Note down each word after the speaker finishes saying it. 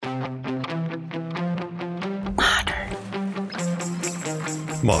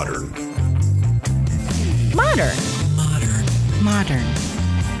Modern. Modern. Modern. Modern.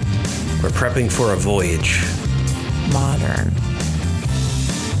 We're prepping for a voyage. Modern.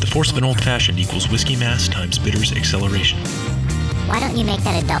 The force of an old-fashioned equals whiskey mass times bitters acceleration. Why don't you make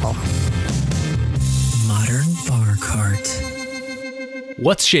that a double? Modern bar cart.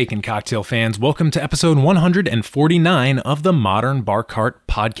 What's shaking, cocktail fans? Welcome to episode 149 of the Modern Bar Cart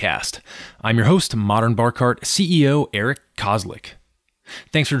podcast. I'm your host, Modern Bar Cart CEO Eric Kozlik.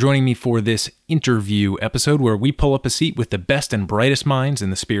 Thanks for joining me for this interview episode where we pull up a seat with the best and brightest minds in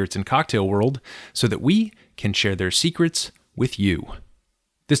the spirits and cocktail world so that we can share their secrets with you.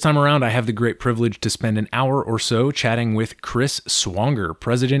 This time around, I have the great privilege to spend an hour or so chatting with Chris Swanger,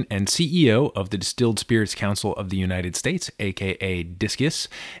 President and CEO of the Distilled Spirits Council of the United States, aka DISCUS,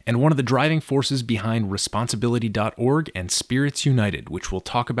 and one of the driving forces behind Responsibility.org and Spirits United, which we'll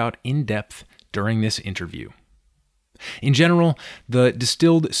talk about in depth during this interview. In general, the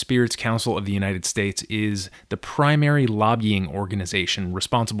Distilled Spirits Council of the United States is the primary lobbying organization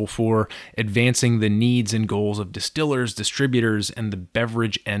responsible for advancing the needs and goals of distillers, distributors, and the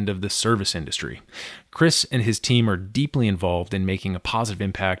beverage end of the service industry. Chris and his team are deeply involved in making a positive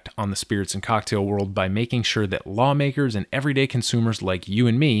impact on the spirits and cocktail world by making sure that lawmakers and everyday consumers like you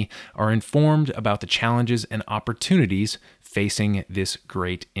and me are informed about the challenges and opportunities facing this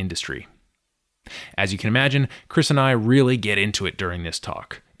great industry. As you can imagine, Chris and I really get into it during this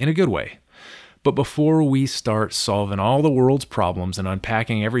talk, in a good way. But before we start solving all the world's problems and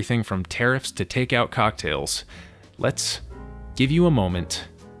unpacking everything from tariffs to takeout cocktails, let's give you a moment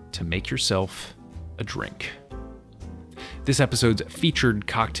to make yourself a drink. This episode's featured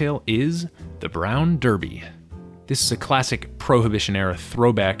cocktail is the Brown Derby. This is a classic Prohibition-era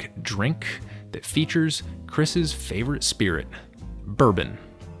throwback drink that features Chris's favorite spirit, bourbon.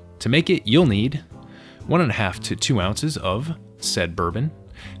 To make it, you'll need 1.5 to 2 ounces of said bourbon,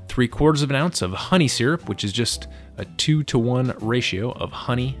 3/4 of an ounce of honey syrup, which is just a 2-to-1 ratio of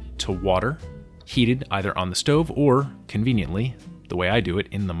honey to water, heated either on the stove or, conveniently, the way I do it,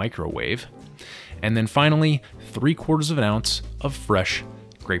 in the microwave. And then finally, 3/4 of an ounce of fresh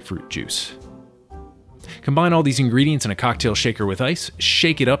grapefruit juice. Combine all these ingredients in a cocktail shaker with ice,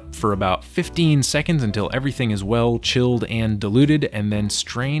 shake it up for about 15 seconds until everything is well chilled and diluted, and then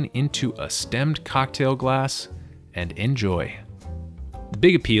strain into a stemmed cocktail glass and enjoy. The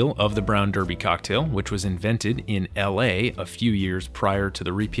big appeal of the Brown Derby cocktail, which was invented in LA a few years prior to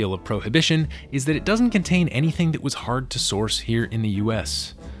the repeal of Prohibition, is that it doesn't contain anything that was hard to source here in the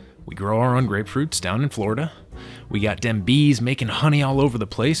US. We grow our own grapefruits down in Florida. We got dem bees making honey all over the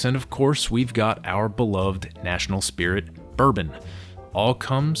place, and of course, we've got our beloved national spirit, bourbon. All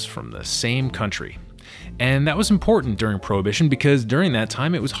comes from the same country. And that was important during Prohibition because during that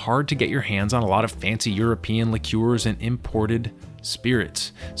time, it was hard to get your hands on a lot of fancy European liqueurs and imported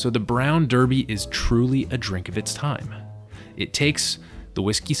spirits. So the Brown Derby is truly a drink of its time. It takes the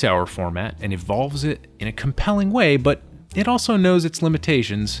whiskey sour format and evolves it in a compelling way, but it also knows its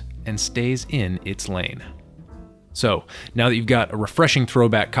limitations and stays in its lane. So, now that you've got a refreshing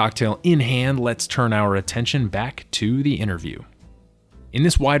throwback cocktail in hand, let's turn our attention back to the interview. In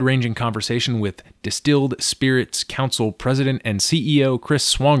this wide-ranging conversation with Distilled Spirits Council President and CEO Chris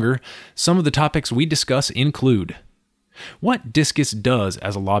Swanger, some of the topics we discuss include what DISCUS does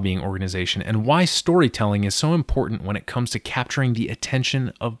as a lobbying organization and why storytelling is so important when it comes to capturing the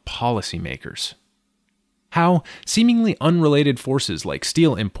attention of policymakers. How seemingly unrelated forces like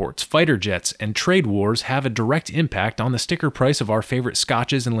steel imports, fighter jets, and trade wars have a direct impact on the sticker price of our favorite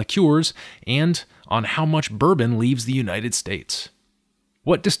scotches and liqueurs, and on how much bourbon leaves the United States.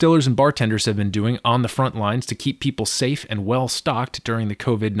 What distillers and bartenders have been doing on the front lines to keep people safe and well-stocked during the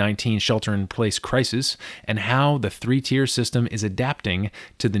COVID-19 shelter-in-place crisis, and how the three-tier system is adapting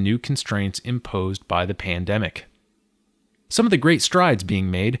to the new constraints imposed by the pandemic. Some of the great strides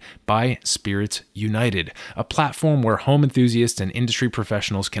being made by Spirits United, a platform where home enthusiasts and industry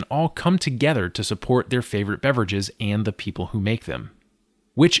professionals can all come together to support their favorite beverages and the people who make them.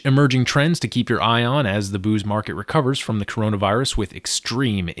 Which emerging trends to keep your eye on as the booze market recovers from the coronavirus with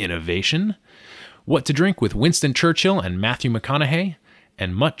extreme innovation, what to drink with Winston Churchill and Matthew McConaughey,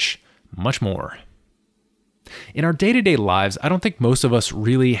 and much, much more. In our day-to-day lives, I don't think most of us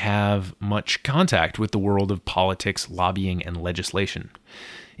really have much contact with the world of politics, lobbying, and legislation.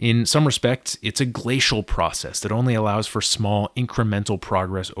 In some respects, it's a glacial process that only allows for small, incremental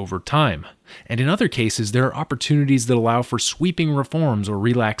progress over time. And in other cases, there are opportunities that allow for sweeping reforms or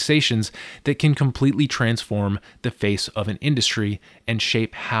relaxations that can completely transform the face of an industry and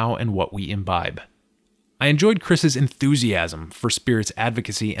shape how and what we imbibe. I enjoyed Chris's enthusiasm for spirits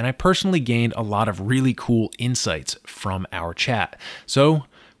advocacy, and I personally gained a lot of really cool insights from our chat. So,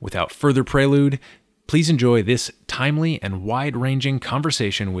 Without further prelude, please enjoy this timely and wide-ranging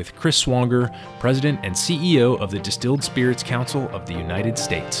conversation with Chris Swanger, President and CEO of the Distilled Spirits Council of the United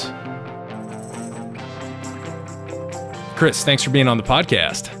States. Chris, thanks for being on the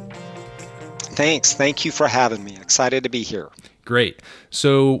podcast. Thanks. Thank you for having me. Excited to be here. Great.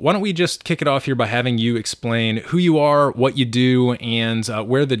 So why don't we just kick it off here by having you explain who you are, what you do, and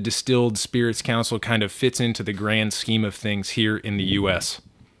where the Distilled Spirits Council kind of fits into the grand scheme of things here in the U.S.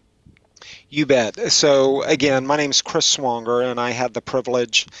 You bet. So again, my name is Chris Swanger, and I have the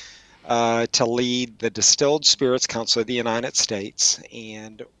privilege to lead the Distilled Spirits Council of the United States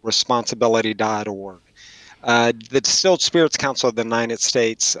and responsibility.org. The Distilled Spirits Council of the United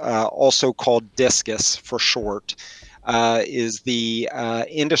States, also called DISCUS for short, is the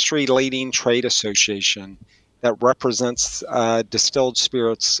industry-leading trade association that represents distilled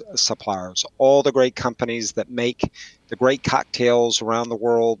spirits suppliers, all the great companies that make the great cocktails around the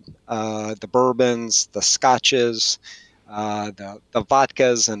world, the bourbons, the scotches, the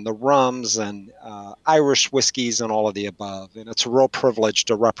vodkas and the rums and Irish whiskeys and all of the above. And it's a real privilege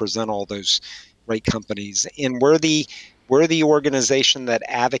to represent all those great companies. And we're the organization that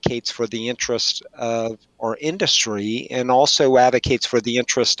advocates for the interest of our industry and also advocates for the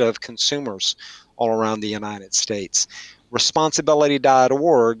interest of consumers all around the United States.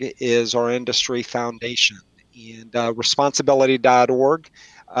 Responsibility.org is our industry foundation. And responsibility.org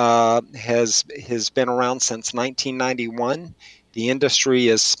has been around since 1991. The industry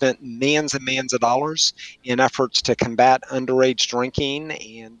has spent millions and millions of dollars in efforts to combat underage drinking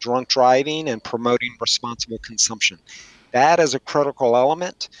and drunk driving and promoting responsible consumption. That is a critical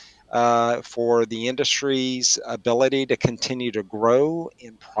element for the industry's ability to continue to grow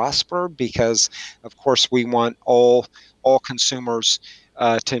and prosper because, of course, we want all consumers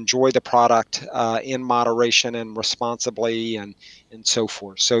to enjoy the product in moderation and responsibly and so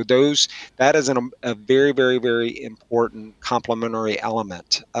forth. So that is a very, very, very important complementary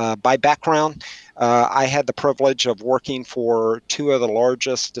element. By background, I had the privilege of working for two of the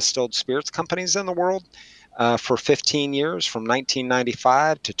largest distilled spirits companies in the world for 15 years, from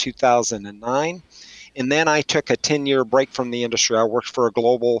 1995 to 2009. And then I took a 10-year break from the industry. I worked for a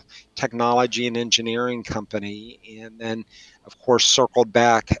global technology and engineering company, and then, of course, circled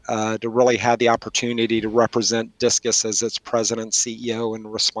back to really have the opportunity to represent DISCUS as its president, CEO,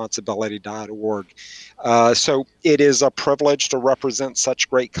 and responsibility.org. So it is a privilege to represent such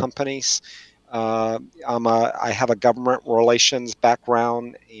great companies. I have a government relations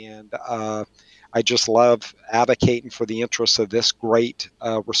background, and I just love advocating for the interests of this great,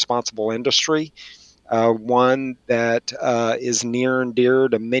 responsible industry. One that is near and dear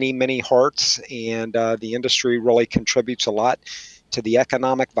to many, many hearts, and the industry really contributes a lot to the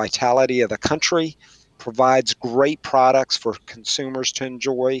economic vitality of the country, provides great products for consumers to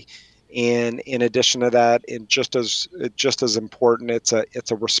enjoy, and in addition to that, and just as important, it's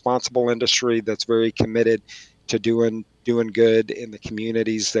a responsible industry that's very committed to doing good in the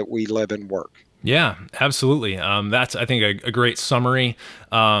communities that we live and work. Yeah, absolutely. That's, I think, a great summary.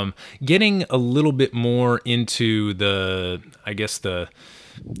 Getting a little bit more into the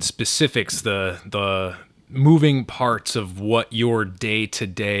specifics, the moving parts of what your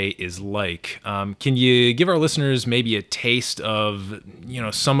day-to-day is like. Can you give our listeners maybe a taste of,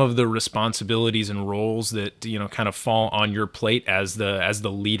 some of the responsibilities and roles that, kind of fall on your plate as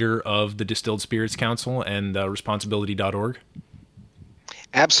the leader of the Distilled Spirits Council and responsibility.org?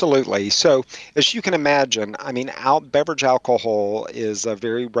 Absolutely. So as you can imagine, beverage alcohol is a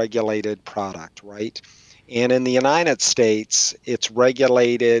very regulated product, right? And in the United States, it's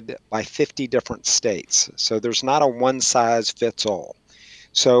regulated by 50 different states. So there's not a one size fits all.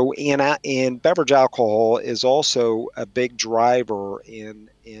 So in beverage alcohol is also a big driver in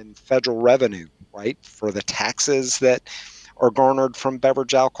federal revenue, right? For the taxes that are garnered from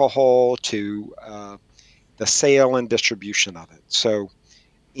beverage alcohol to the sale and distribution of it. So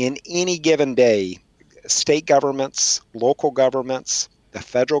in any given day, state governments, local governments, the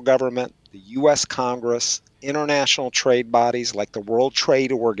federal government, the U.S. Congress, international trade bodies like the World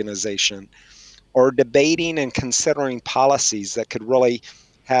Trade Organization are debating and considering policies that could really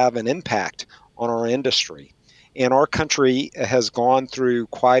have an impact on our industry. And our country has gone through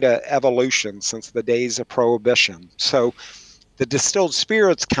quite an evolution since the days of Prohibition. So the Distilled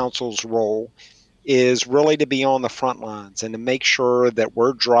Spirits Council's role is really to be on the front lines and to make sure that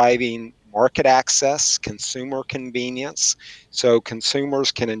we're driving market access, consumer convenience, so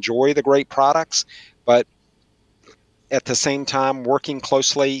consumers can enjoy the great products, but at the same time working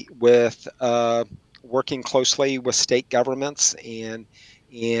closely with state governments and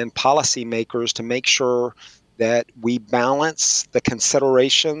policymakers to make sure that we balance the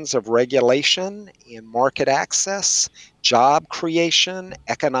considerations of regulation and market access, job creation,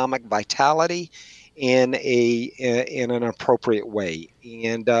 economic vitality in an appropriate way.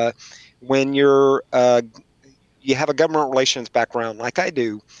 And when you have a government relations background like I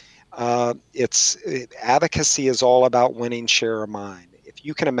do, advocacy is all about winning share of mind. If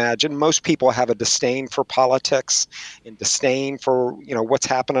you can imagine, most people have a disdain for politics and disdain for what's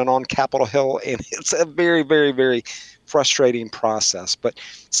happening on Capitol Hill, and it's a very, very, very frustrating process. But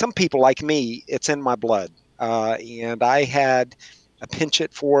some people like me, it's in my blood, and I had a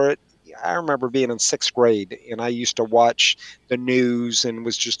penchant for it. I remember being in sixth grade, and I used to watch the news and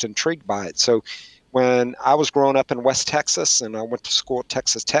was just intrigued by it. So when I was growing up in West Texas and I went to school at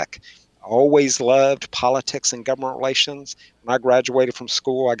Texas Tech, I always loved politics and government relations. When I graduated from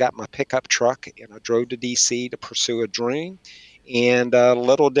school, I got my pickup truck and I drove to D.C. to pursue a dream. And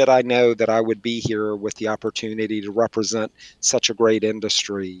little did I know that I would be here with the opportunity to represent such a great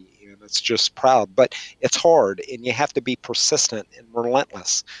industry. And it's just proud, but it's hard, and you have to be persistent and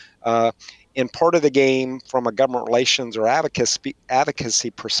relentless. And part of the game from a government relations or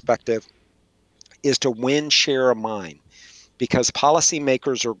advocacy perspective is to win share of mind, because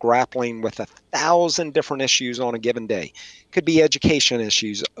policymakers are grappling with 1,000 different issues on a given day. Could be education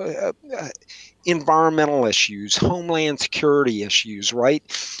issues, environmental issues, homeland security issues, right?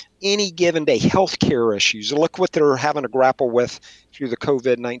 Any given day, healthcare issues. Look what they're having to grapple with through the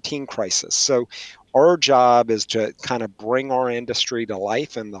COVID-19 crisis. So our job is to kind of bring our industry to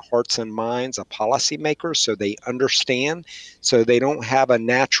life in the hearts and minds of policymakers so they understand, so they don't have a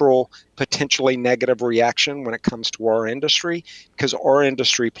natural, potentially negative reaction when it comes to our industry, because our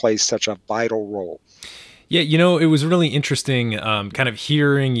industry plays such a vital role. Yeah, it was really interesting kind of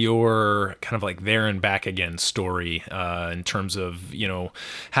hearing your kind of like there and back again story in terms of,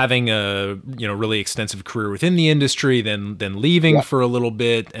 having a, really extensive career within the industry, then leaving for a little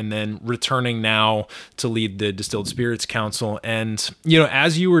bit, and then returning now to lead the Distilled Spirits Council. And,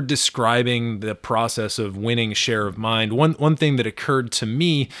 as you were describing the process of winning share of mind, one thing that occurred to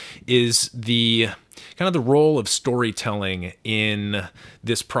me is the kind of the role of storytelling in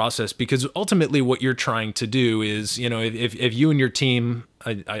this process, because ultimately what you're trying to do is, if you and your team,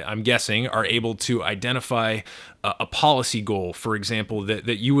 I'm guessing, are able to identify a policy goal, for example,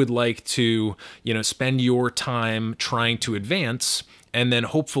 that you would like to, spend your time trying to advance, and then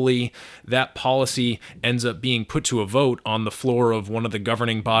hopefully that policy ends up being put to a vote on the floor of one of the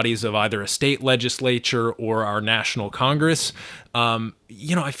governing bodies of either a state legislature or our national Congress.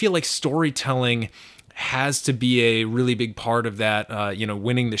 I feel like storytelling has to be a really big part of that,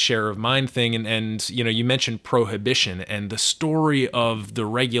 winning the share of mind thing. And you mentioned prohibition, and the story of the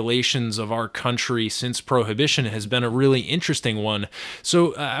regulations of our country since prohibition has been a really interesting one.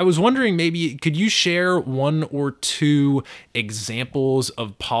 So I was wondering, maybe could you share one or two examples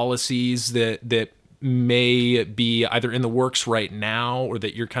of policies that may be either in the works right now or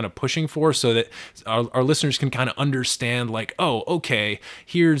that you're kind of pushing for, so that our listeners can kind of understand, like, oh, okay,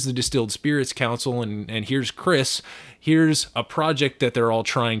 here's the Distilled Spirits Council, and here's Chris, here's a project that they're all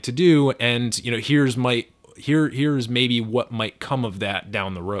trying to do, and here's maybe what might come of that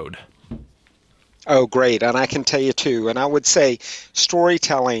down the road. Oh, great. And I can tell you too. And I would say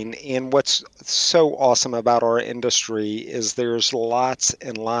storytelling, and what's so awesome about our industry is there's lots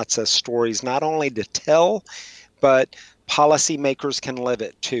and lots of stories, not only to tell, but policymakers can live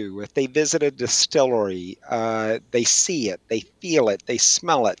it too. If they visit a distillery, they see it, they feel it, they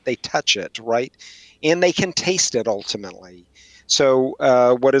smell it, they touch it, right? And they can taste it ultimately. So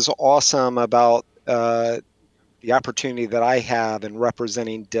what is awesome about the opportunity that I have in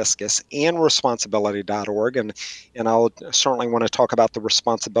representing Discus and responsibility.org, and I'll certainly want to talk about the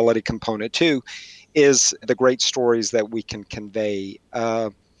responsibility component too, is the great stories that we can convey.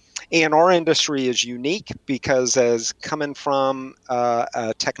 And our industry is unique because, as coming from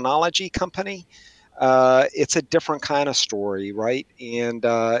a technology company, it's a different kind of story, right? And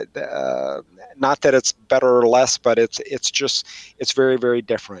not that it's better or less, but it's very, very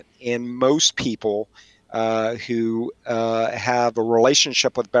different. And most people who have a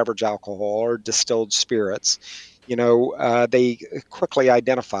relationship with beverage alcohol or distilled spirits, they quickly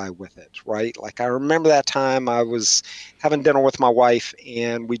identify with it, right? Like, I remember that time I was having dinner with my wife,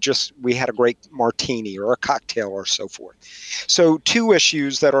 and we had a great martini or a cocktail or so forth. So two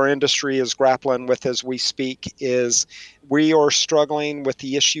issues that our industry is grappling with as we speak is we are struggling with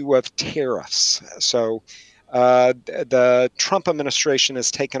the issue of tariffs. So the Trump administration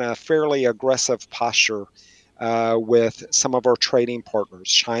has taken a fairly aggressive posture with some of our trading partners,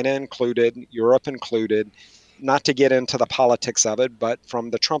 China included, Europe included, not to get into the politics of it, but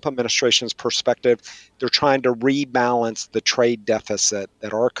from the Trump administration's perspective, they're trying to rebalance the trade deficit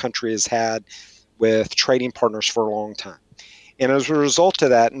that our country has had with trading partners for a long time. And as a result of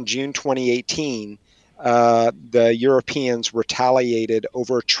that, in June 2018, the Europeans retaliated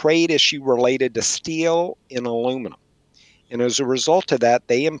over a trade issue related to steel and aluminum. And as a result of that,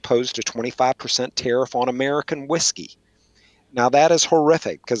 they imposed a 25% tariff on American whiskey. Now, that is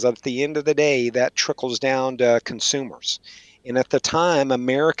horrific because at the end of the day, that trickles down to consumers. And at the time,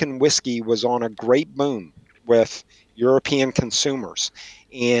 American whiskey was on a great boom with European consumers.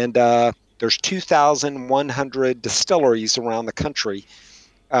 And there's 2,100 distilleries around the country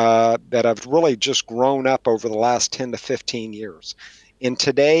that have really just grown up over the last 10 to 15 years. And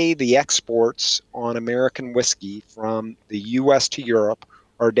today, the exports on American whiskey from the U.S. to Europe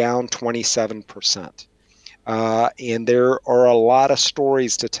are down 27%. And there are a lot of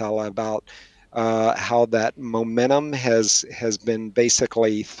stories to tell about how that momentum has been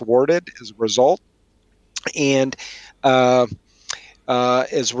basically thwarted as a result. And as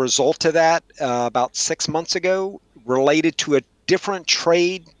a result of that, about 6 months ago, related to a different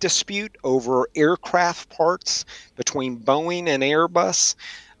trade dispute over aircraft parts between Boeing and Airbus,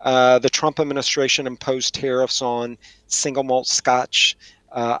 the Trump administration imposed tariffs on single malt Scotch,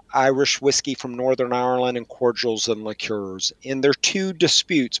 Irish whiskey from Northern Ireland, and cordials and liqueurs. And there are two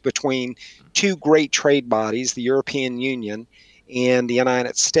disputes between two great trade bodies, the European Union and the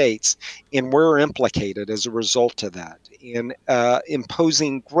United States, and we're implicated as a result of that in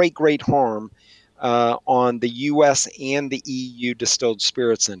imposing great harm on the U.S. and the EU distilled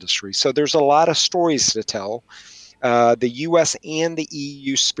spirits industry. So there's a lot of stories to tell. The U.S. and the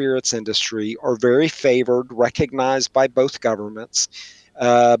EU spirits industry are very favored, recognized by both governments.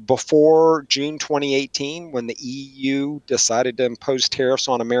 Before June 2018, when the EU decided to impose tariffs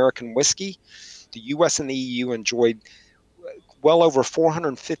on American whiskey, the U.S. and the EU enjoyed well over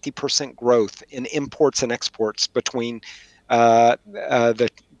 450% growth in imports and exports between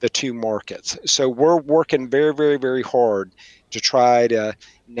the two markets. So we're working very hard to try to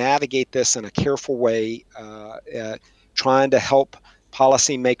navigate this in a careful way, trying to help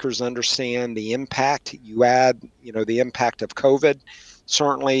policymakers understand the impact. You add, the impact of COVID.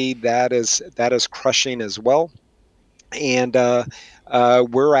 Certainly, that is crushing as well. And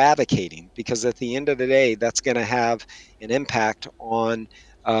we're advocating because at the end of the day, that's going to have an impact on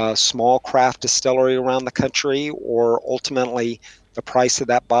small craft distillery around the country, or ultimately the price of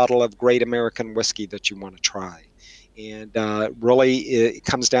that bottle of great American whiskey that you want to try. And really, it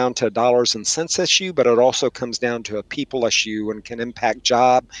comes down to a dollars and cents issue, but it also comes down to a people issue and can impact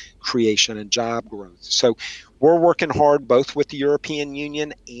job creation and job growth. So we're working hard both with the European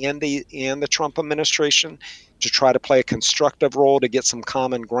Union and the Trump administration to try to play a constructive role to get some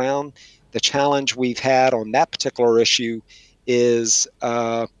common ground. The challenge we've had on that particular issue is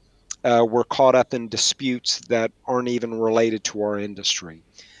we're caught up in disputes that aren't even related to our industry.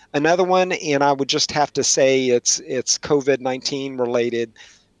 Another one, and I would just have to say it's COVID-19 related,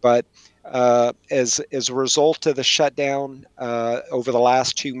 but as a result of the shutdown over the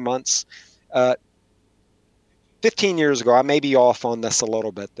last 2 months, 15 years ago, I may be off on this a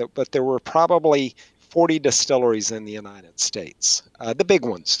little bit, but there were probably 40 distilleries in the United States. The big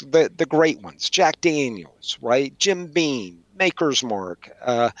ones, the great ones, Jack Daniels, right? Jim Beam, Maker's Mark,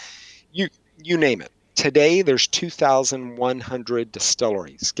 you name it. Today, there's 2,100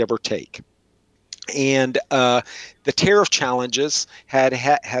 distilleries, give or take. And the tariff challenges have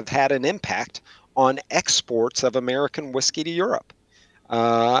had an impact on exports of American whiskey to Europe.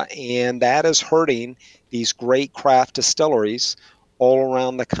 And that is hurting these great craft distilleries all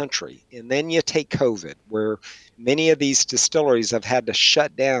around the country. And then you take COVID, where many of these distilleries have had to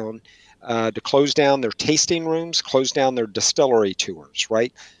shut down, to close down their tasting rooms, close down their distillery tours,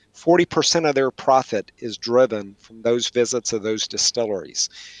 right? 40% of their profit is driven from those visits of those distilleries.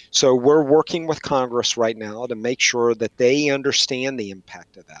 So we're working with Congress right now to make sure that they understand the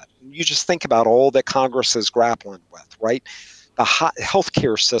impact of that. You just think about all that Congress is grappling with, right? The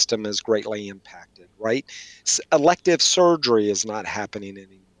healthcare system is greatly impacted, right? Elective surgery is not happening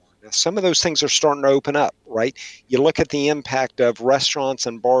anymore. Now, some of those things are starting to open up, right? You look at the impact of restaurants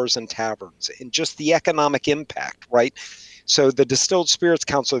and bars and taverns and just the economic impact, right? So the Distilled Spirits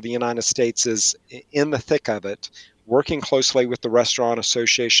Council of the United States is in the thick of it, working closely with the Restaurant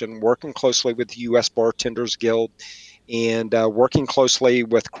Association, working closely with the U.S. Bartenders Guild, and working closely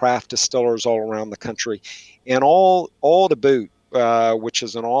with craft distillers all around the country. And all to boot, which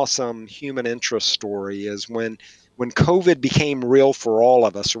is an awesome human interest story, is when when COVID became real for all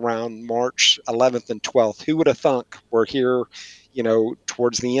of us around March 11th and 12th, who would have thunk we're here,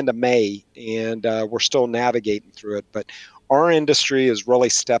 towards the end of May, and we're still navigating through it. But our industry has really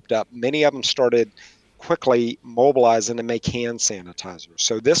stepped up. Many of them started quickly mobilizing to make hand sanitizer.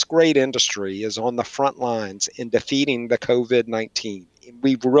 So this great industry is on the front lines in defeating the COVID-19.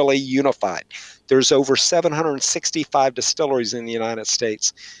 We've really unified. There's over 765 distilleries in the United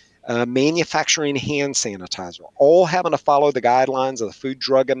States manufacturing hand sanitizer, all having to follow the guidelines of the Food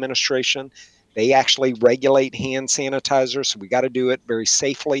Drug Administration. They actually regulate hand sanitizer, so we got to do it very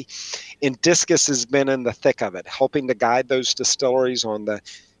safely. And Discus has been in the thick of it, helping to guide those distilleries on the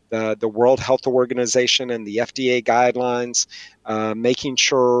World Health Organization and the FDA guidelines, making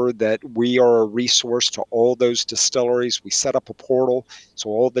sure that we are a resource to all those distilleries. We set up a portal so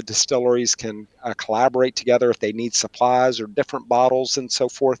all the distilleries can collaborate together if they need supplies or different bottles and so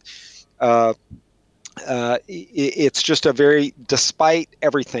forth. It's just despite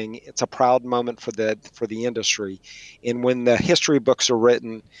everything, it's a proud moment for the industry. And when the history books are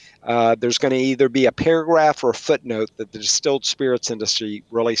written, there's going to either be a paragraph or a footnote that the distilled spirits industry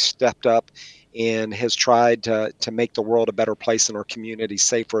really stepped up and has tried to make the world a better place and our community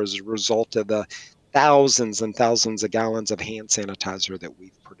safer as a result of the thousands and thousands of gallons of hand sanitizer that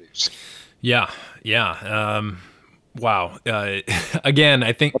we've produced. Yeah. Wow. Again,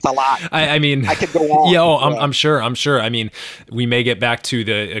 I think it's a lot. I mean, I could go on. Yeah, I'm sure. I mean, we may get back to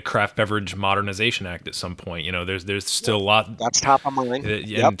the Craft Beverage Modernization Act at some point. There's still a lot that's top of mind.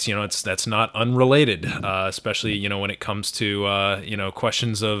 And that's not unrelated, especially when it comes to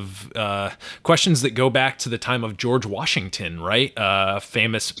questions that go back to the time of George Washington, right?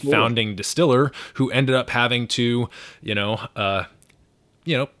 Famous founding distiller who ended up having to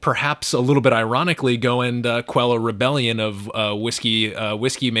perhaps a little bit ironically, go and quell a rebellion of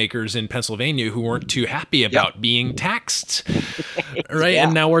whiskey makers in Pennsylvania who weren't too happy about being taxed, right?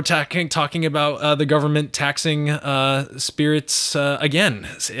 And now we're talking about the government taxing spirits again,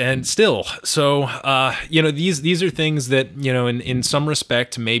 and still. So these are things that in some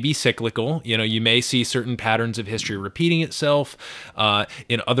respect may be cyclical. You may see certain patterns of history repeating itself.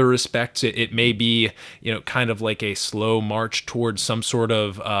 In other respects, it may be kind of like a slow march towards some sort of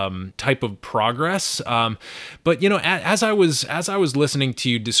type of progress. But as I was listening to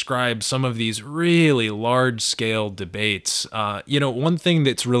you describe some of these really large scale debates, one thing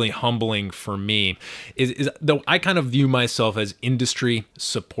that's really humbling for me is though I kind of view myself as industry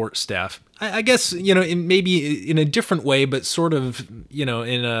support staff. I guess maybe in a different way, but sort of in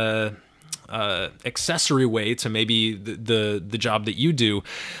a accessory way to maybe the job that you do.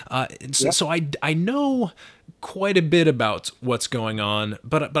 So I know quite a bit about what's going on,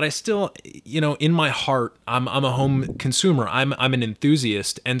 but I still, in my heart, I'm a home consumer. I'm an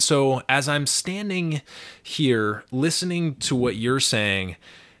enthusiast. And so as I'm standing here listening to what you're saying,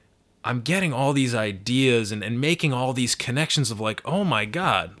 I'm getting all these ideas and making all these connections of like, oh my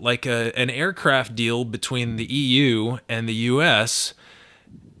God, like an aircraft deal between the EU and the US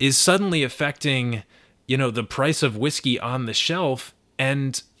is suddenly affecting, the price of whiskey on the shelf.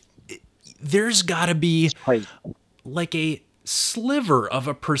 And there's got to be like a sliver of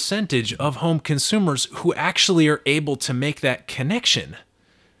a percentage of home consumers who actually are able to make that connection.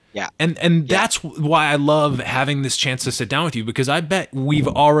 Yeah. And that's why I love having this chance to sit down with you, because I bet we've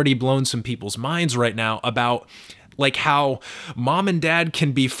already blown some people's minds right now about like how mom and dad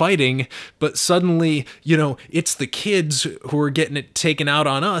can be fighting, but suddenly, it's the kids who are getting it taken out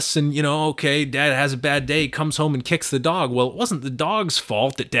on us. And, okay, dad has a bad day, comes home and kicks the dog. Well, it wasn't the dog's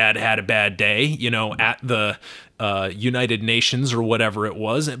fault that dad had a bad day, at the United Nations or whatever it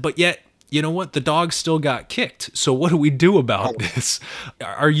was. But yet, you know what? The dog still got kicked. So what do we do about this?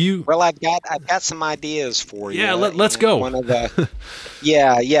 Are you? Well, I've got some ideas for you. Yeah, let's go. One of the,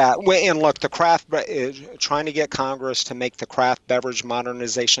 yeah. Well, and look, trying to get Congress to make the Craft Beverage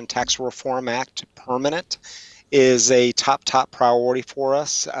Modernization Tax Reform Act permanent is a top priority for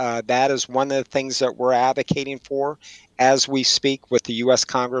us. That is one of the things that we're advocating for as we speak with the U.S.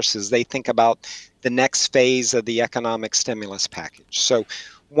 Congress as they think about the next phase of the economic stimulus package. So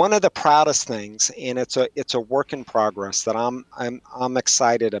one of the proudest things, and it's a work in progress that I'm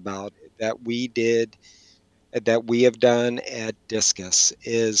excited about that we have done at Discus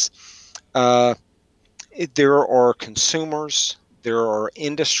is there are consumers, there are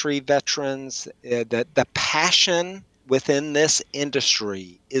industry veterans, that the passion within this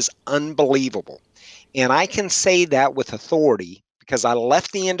industry is unbelievable. And I can say that with authority because I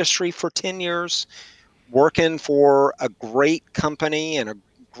left the industry for 10 years working for a great company and a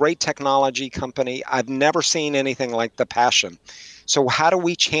great technology company. I've never seen anything like the passion. So how do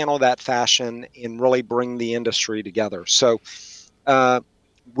we channel that fashion and really bring the industry together? So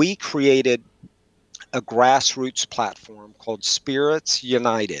we created a grassroots platform called Spirits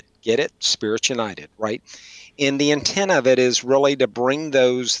United. Get it? Spirits United, right? And the intent of it is really to bring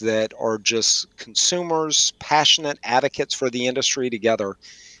those that are just consumers, passionate advocates for the industry together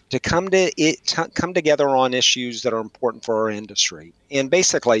to come together on issues that are important for our industry. And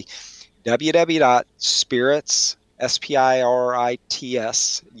basically, www.spirits,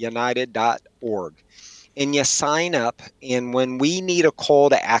 SPIRITS, united.org. And you sign up, and when we need a call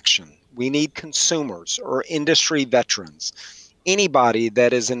to action, we need consumers or industry veterans, anybody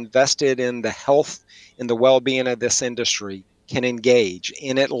that is invested in the health and the well-being of this industry can engage.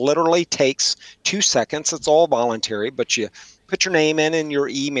 And it literally takes 2 seconds. It's all voluntary, but you put your name in and your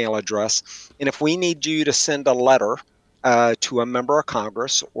email address. And if we need you to send a letter to a member of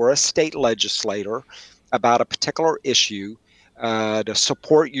Congress or a state legislator about a particular issue to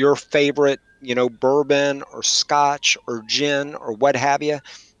support your favorite, bourbon or scotch or gin or what have you,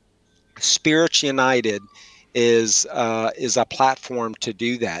 Spirits United is a platform to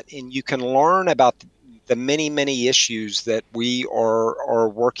do that, and you can learn about the many issues that we are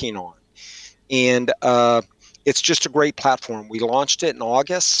working on, and it's just a great platform. We launched it in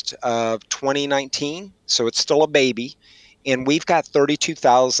August of 2019, so it's still a baby, and we've got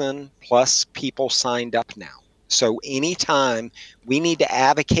 32,000 plus people signed up now. So anytime we need to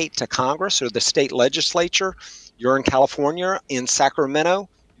advocate to Congress or the state legislature, you're in California, in Sacramento,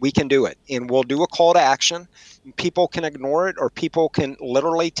 we can do it. And we'll do a call to action. People can ignore it, or people can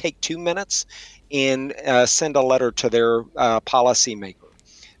literally take 2 minutes and send a letter to their policymaker.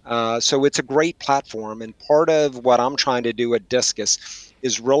 So it's a great platform. And part of what I'm trying to do at Discus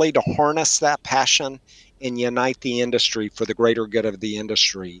is really to harness that passion and unite the industry for the greater good of the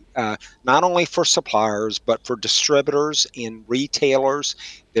industry, not only for suppliers, but for distributors and retailers.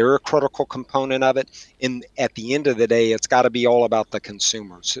 They're a critical component of it. And at the end of the day, it's got to be all about the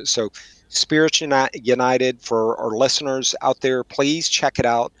consumers. So Spirits United, for our listeners out there, please check it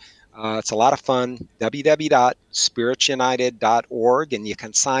out. It's a lot of fun. www.spiritsunited.org, and you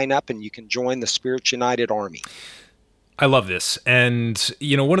can sign up and you can join the Spirits United Army. I love this. And,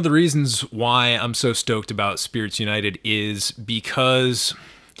 one of the reasons why I'm so stoked about Spirits United is because,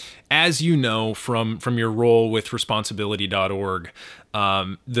 as you know, from your role with responsibility.org,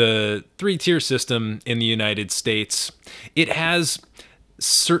 the 3-tier system in the United States, it has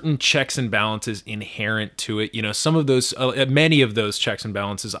certain checks and balances inherent to it. Some of those, many of those checks and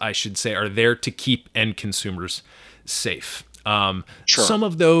balances, I should say, are there to keep end consumers safe. Sure. Some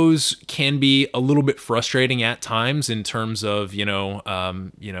of those can be a little bit frustrating at times in terms of,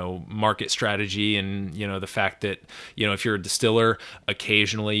 market strategy and, the fact that, if you're a distiller,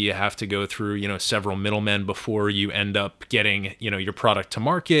 occasionally you have to go through, several middlemen before you end up getting, your product to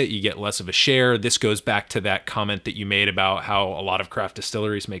market. You get less of a share. This goes back to that comment that you made about how a lot of craft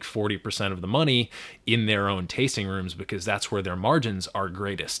distilleries make 40% of the money in their own tasting rooms because that's where their margins are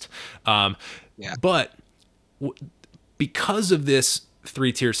greatest. But because of this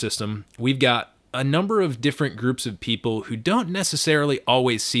 3-tier system, we've got a number of different groups of people who don't necessarily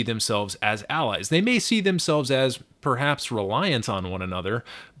always see themselves as allies. They may see themselves as perhaps reliant on one another,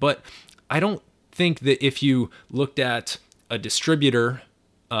 but I don't think that if you looked at a distributor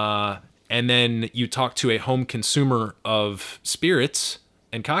and then you talk to a home consumer of spirits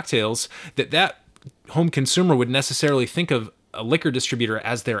and cocktails, that home consumer would necessarily think of a liquor distributor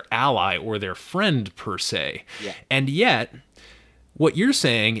as their ally or their friend per se. Yeah. And yet, what you're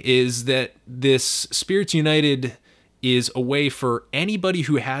saying is that this Spirits United is a way for anybody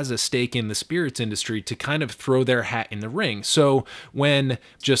who has a stake in the spirits industry to kind of throw their hat in the ring. So when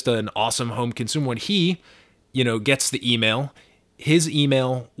just an awesome home consumer, when he, gets the email, his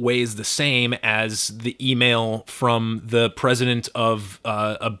email weighs the same as the email from the president of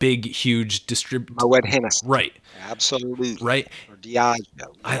a big, huge distributor. Right. Absolutely. Right. Or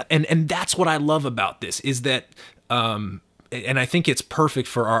Diageo. And that's what I love about this is that, and I think it's perfect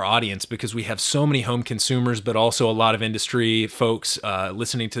for our audience because we have so many home consumers, but also a lot of industry folks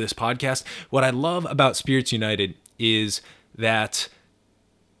listening to this podcast. What I love about Spirits United is that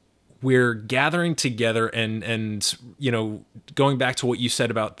we're gathering together and going back to what you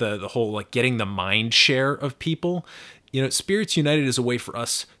said about the whole like getting the mind share of people. Spirits United is a way for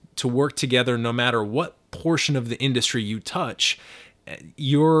us to work together no matter what portion of the industry you touch.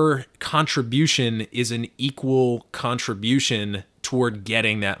 Your contribution is an equal contribution toward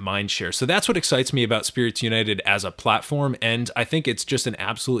getting that mind share. So that's what excites me about Spirits United as a platform. And I think it's just an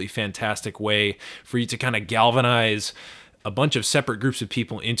absolutely fantastic way for you to kind of galvanize a bunch of separate groups of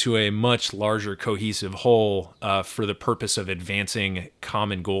people into a much larger cohesive whole for the purpose of advancing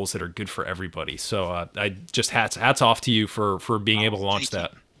common goals that are good for everybody. So I just hats off to you for being able to launch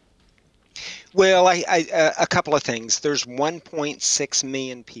that. Well, a couple of things. There's 1.6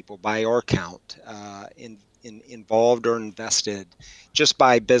 million people by our count involved or invested just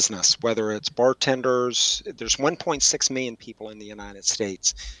by business, whether it's bartenders. There's 1.6 million people in the United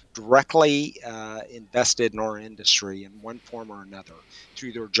States directly invested in our industry in one form or another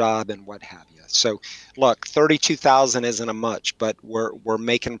through their job and what have you. So, look, 32,000 isn't a much, but we're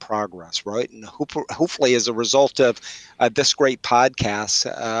making progress, right? And hopefully, as a result of this great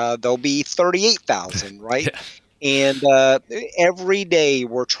podcast, there'll be 38,000, right? Yeah. And every day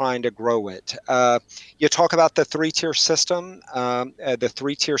we're trying to grow it. You talk about the three-tier system. The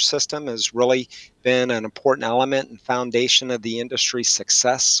three-tier system has really been an important element and foundation of the industry's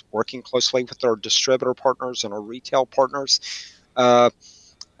success, working closely with our distributor partners and our retail partners. The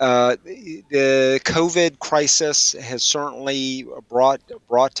COVID crisis has certainly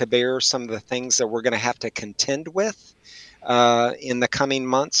brought to bear some of the things that we're going to have to contend with in the coming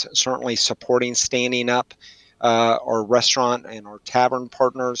months, certainly supporting standing up our restaurant and our tavern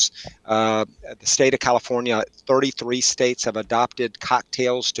partners. The state of California, 33 states have adopted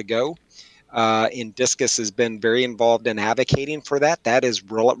cocktails to go. And Discus has been very involved in advocating for that. That is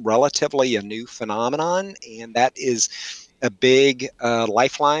relatively a new phenomenon, and that is a big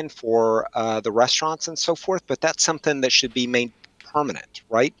lifeline for the restaurants and so forth. But that's something that should be made permanent,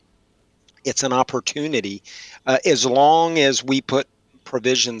 right? It's an opportunity as long as we put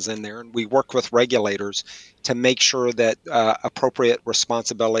provisions in there and we work with regulators to make sure that appropriate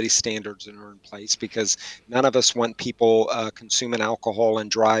responsibility standards are in place, because none of us want people consuming alcohol and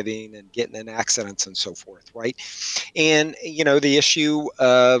driving and getting in accidents and so forth, right? And, the issue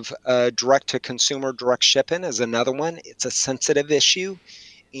of direct to consumer direct shipping is another one. It's a sensitive issue.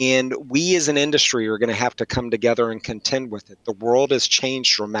 And we as an industry are going to have to come together and contend with it. The world has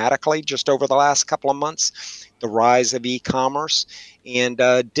changed dramatically just over the last couple of months, the rise of e-commerce. And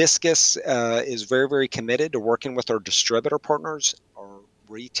Discus is very, very committed to working with our distributor partners, our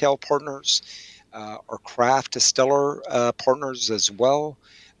retail partners, our craft distiller partners as well,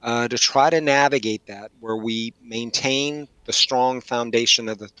 to try to navigate that where we maintain the strong foundation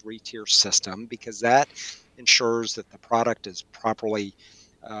of the three-tier system, because that ensures that the product is properly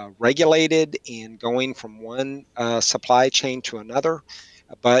regulated and going from one supply chain to another.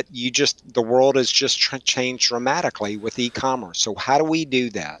 But the world has just changed dramatically with e-commerce. So how do we do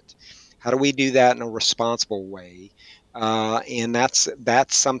that? How do we do that in a responsible way? And that's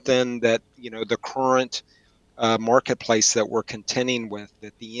something that, the current marketplace that we're contending with,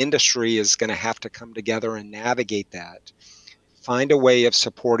 that the industry is going to have to come together and navigate that. Find a way of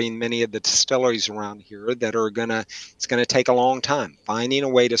supporting many of the distilleries around here it's going to take a long time. Finding a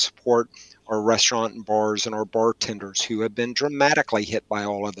way to support our restaurant and bars and our bartenders who have been dramatically hit by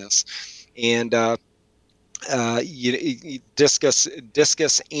all of this. And Discus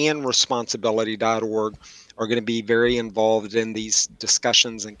and responsibility.org are going to be very involved in these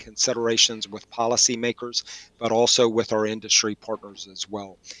discussions and considerations with policymakers, but also with our industry partners as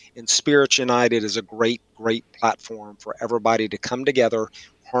well. And Spirits United is a great, great platform for everybody to come together,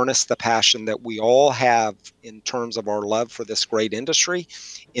 harness the passion that we all have in terms of our love for this great industry,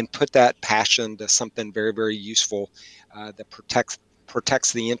 and put that passion to something very, very useful that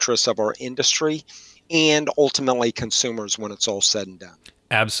protects the interests of our industry and ultimately consumers when it's all said and done.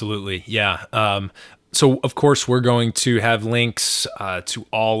 Absolutely. Yeah. So, of course, we're going to have links to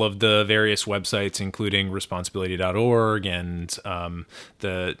all of the various websites, including responsibility.org and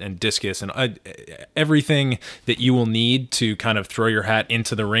Discus and everything that you will need to kind of throw your hat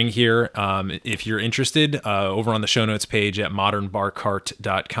into the ring here. If you're interested, over on the show notes page at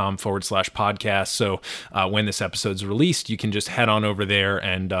modernbarcart.com/podcast. So when this episode's released, you can just head on over there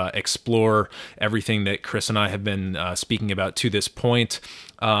and explore everything that Chris and I have been speaking about to this point.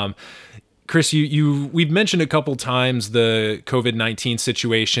 Chris, we've mentioned a couple times the COVID-19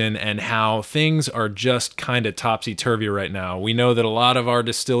 situation and how things are just kind of topsy-turvy right now. We know that a lot of our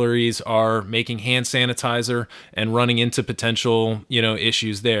distilleries are making hand sanitizer and running into potential,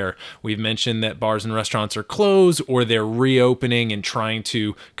 issues there. We've mentioned that bars and restaurants are closed or they're reopening and trying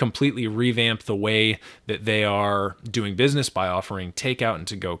to completely revamp the way that they are doing business by offering takeout and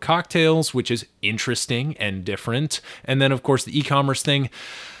to-go cocktails, which is interesting and different. And then, of course, the e-commerce thing.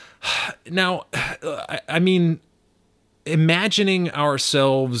 Now, I mean, imagining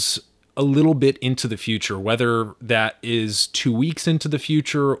ourselves a little bit into the future, whether that is 2 weeks into the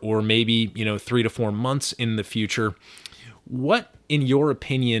future or maybe, 3 to 4 months in the future, what, in your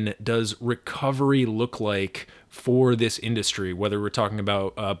opinion, does recovery look like for this industry, whether we're talking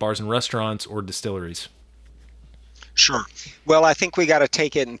about bars and restaurants or distilleries? Sure. Well, I think we got to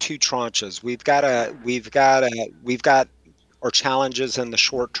take it in two tranches. We've got our challenges in the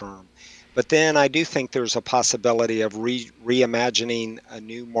short term, but then I do think there's a possibility of reimagining a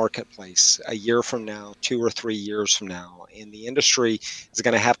new marketplace a year from now, 2 or 3 years from now, and the industry is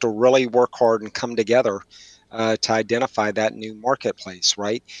going to have to really work hard and come together to identify that new marketplace,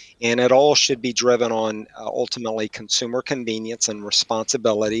 right? And it all should be driven on ultimately consumer convenience and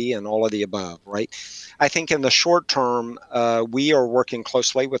responsibility and all of the above, right? I think in the short term, we are working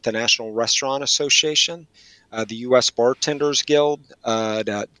closely with the National Restaurant Association, the U.S. Bartenders Guild,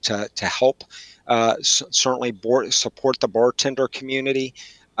 to help certainly support the bartender community,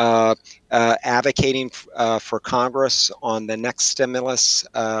 advocating for Congress on the next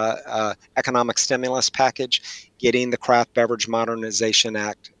economic stimulus package, getting the Craft Beverage Modernization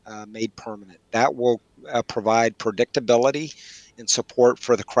Act made permanent. That will provide predictability and support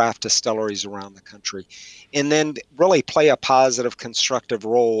for the craft distilleries around the country, and then really play a positive, constructive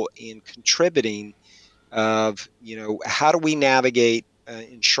role in contributing of, how do we navigate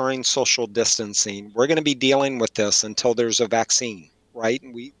ensuring social distancing. We're going to be dealing with this until there's a vaccine, right?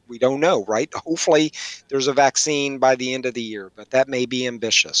 And we don't know, right? Hopefully there's a vaccine by the end of the year, but that may be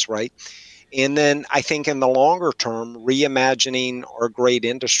ambitious, right? And then I think in the longer term, reimagining our great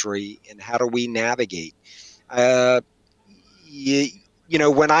industry and how do we navigate. When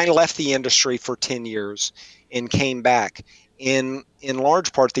I left the industry for 10 years and came back, in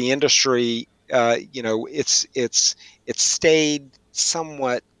large part, the industry, it's stayed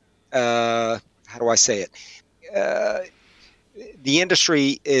somewhat, how do I say it? The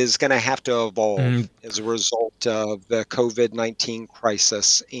industry is going to have to evolve as a result of the COVID-19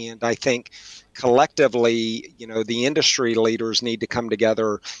 crisis. And I think collectively, the industry leaders need to come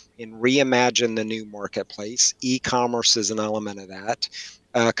together and reimagine the new marketplace. E-commerce is an element of that.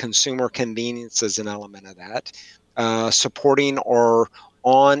 Consumer convenience is an element of that. Supporting our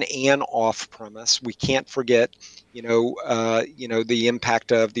on and off premise. We can't forget, the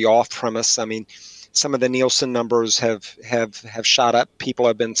impact of the off premise. I mean, some of the Nielsen numbers have shot up. People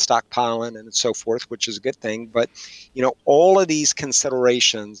have been stockpiling and so forth, which is a good thing. But, all of these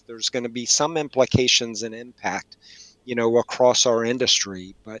considerations, there's going to be some implications and impact, across our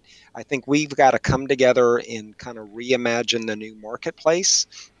industry. But I think we've got to come together and kind of reimagine the new marketplace,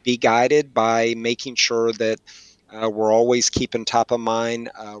 be guided by making sure that we're always keeping top of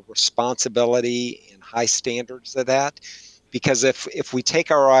mind responsibility and high standards of that. Because if we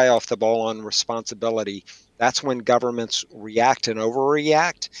take our eye off the ball on responsibility, that's when governments react and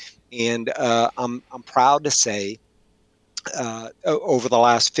overreact. And I'm proud to say over the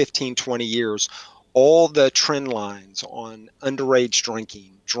last 15, 20 years, all the trend lines on underage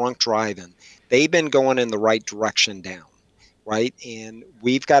drinking, drunk driving, they've been going in the right direction down. Right. And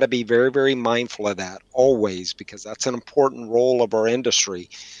we've got to be very, very mindful of that always, because that's an important role of our industry.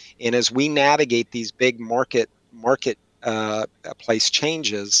 And as we navigate these big marketplace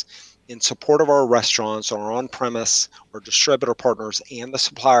changes in support of our restaurants, our on-premise, our distributor partners, and the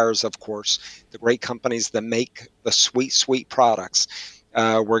suppliers, of course, the great companies that make the sweet, sweet products,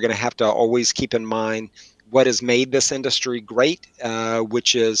 we're going to have to always keep in mind what has made this industry great,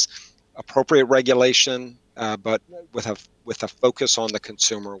 which is appropriate regulation, but with a focus on the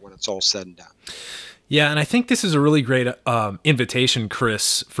consumer when it's all said and done. Yeah, and I think this is a really great invitation,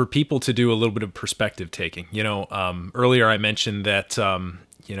 Chris, for people to do a little bit of perspective taking. Earlier I mentioned that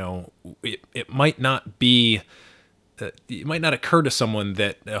it might not be. It might not occur to someone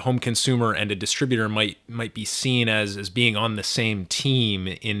that a home consumer and a distributor might be seen as being on the same team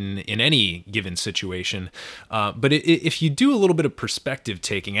in any given situation. But if you do a little bit of perspective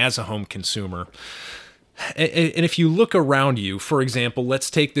taking as a home consumer, and if you look around you, for example,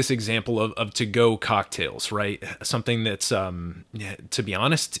 let's take this example of to-go cocktails, right? Something that's, to be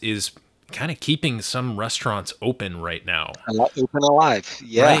honest, is kind of keeping some restaurants open right now. Open alive.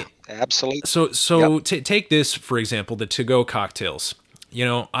 Yeah, right? Absolutely. So yep. Take this, for example, the to-go cocktails.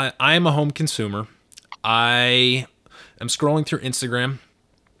 I'm a home consumer. I am scrolling through Instagram,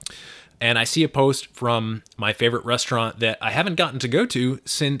 and I see a post from my favorite restaurant that I haven't gotten to go to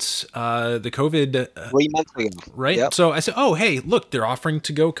since the COVID. 3 months ago. Right? Yep. So I said, oh, hey, look, they're offering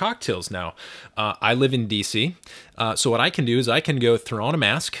to-go cocktails now. I live in D.C., so what I can do is I can go throw on a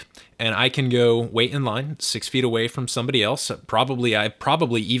mask, and I can go wait in line 6 feet away from somebody else. I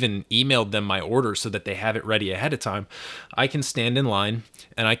probably even emailed them my order so that they have it ready ahead of time. I can stand in line,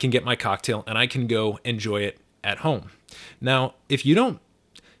 and I can get my cocktail, and I can go enjoy it at home. Now, if you don't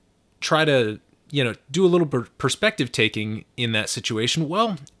try to do a little perspective taking in that situation,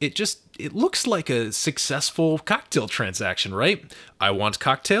 well, it looks like a successful cocktail transaction, right? I want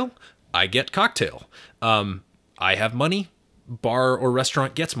cocktail, I get cocktail. I have money, bar or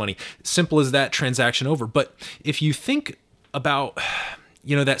restaurant gets money. Simple as that, transaction over. But if you think about,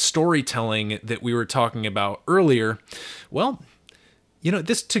 that storytelling that we were talking about earlier, well,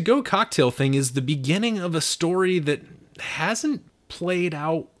 this to-go cocktail thing is the beginning of a story that hasn't played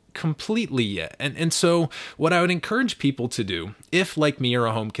out completely yet. And so what I would encourage people to do, if like me you're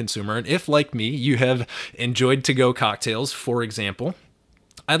a home consumer, and if like me you have enjoyed to-go cocktails, for example,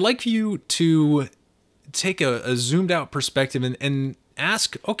 I'd like you to take a zoomed out perspective and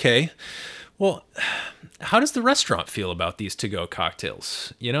ask, okay, well, how does the restaurant feel about these to-go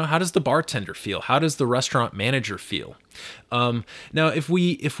cocktails? How does the bartender feel? How does the restaurant manager feel? Now, if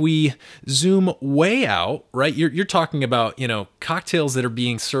we zoom way out, right, you're talking about, cocktails that are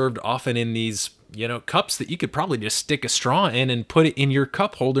being served often in these, cups that you could probably just stick a straw in and put it in your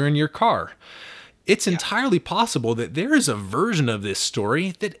cup holder in your car. It's entirely possible that there is a version of this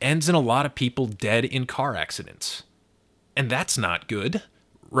story that ends in a lot of people dead in car accidents. And that's not good,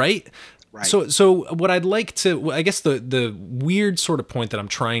 right? Right. So what I'd like to, I guess the weird sort of point that I'm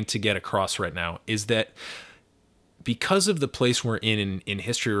trying to get across right now is that because of the place we're in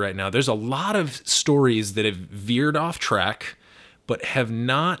history right now, there's a lot of stories that have veered off track, but have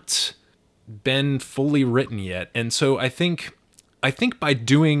not been fully written yet. And so I think by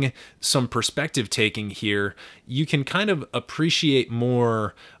doing some perspective taking here, you can kind of appreciate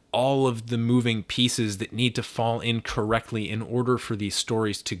more all of the moving pieces that need to fall in correctly in order for these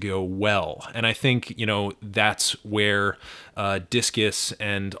stories to go well. And I think, that's where Discus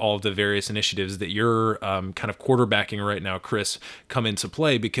and all of the various initiatives that you're kind of quarterbacking right now, Chris, come into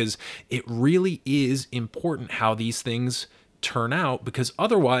play, because it really is important how these things turn out, because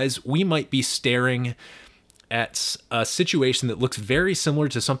otherwise we might be staring at a situation that looks very similar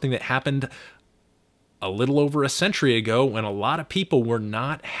to something that happened a little over a century ago, when a lot of people were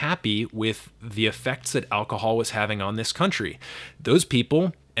not happy with the effects that alcohol was having on this country. Those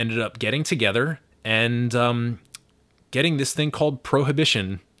people ended up getting together and getting this thing called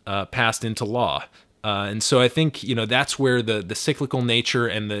prohibition passed into law. And so I think, that's where the cyclical nature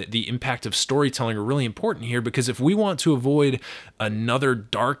and the impact of storytelling are really important here, because if we want to avoid another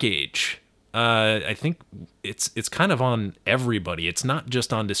dark age, I think it's kind of on everybody. It's not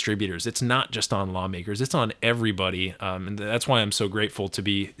just on distributors. It's not just on lawmakers. It's on everybody. And that's why I'm so grateful to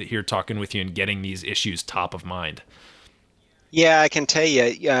be here talking with you and getting these issues top of mind. Yeah, I can tell you,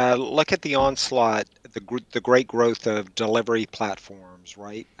 look at the onslaught, the great growth of delivery platforms,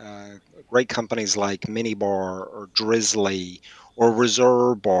 right? Great companies like Minibar or Drizzly or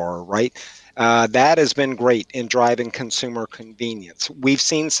Reserve Bar, right? That has been great in driving consumer convenience. We've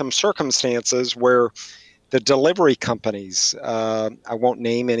seen some circumstances where the delivery companies, I won't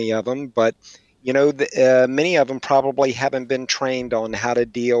name any of them, but many of them probably haven't been trained on how to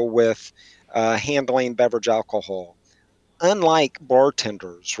deal with handling beverage alcohol. Unlike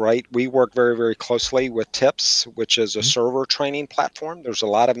bartenders, right? We work very, very closely with Tips, which is a server training platform. There's a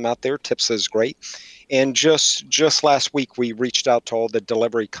lot of them out there. Tips is great. And just last week, we reached out to all the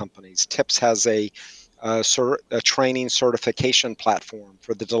delivery companies. Tips has a training certification platform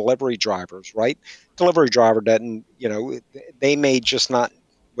for the delivery drivers, right? Delivery driver doesn't, they may just not,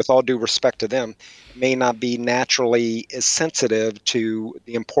 with all due respect to them, may not be naturally as sensitive to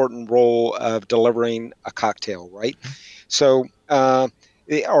the important role of delivering a cocktail, right? So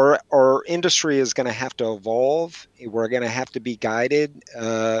our industry is going to have to evolve. We're going to have to be guided.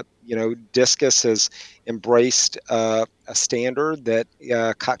 Discus has embraced a standard that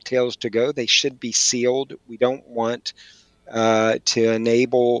cocktails to go, they should be sealed. We don't want to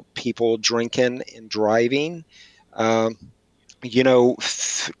enable people drinking and driving. In the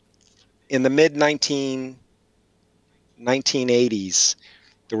mid 1980s,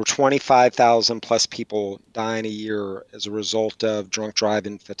 there were 25,000 plus people dying a year as a result of drunk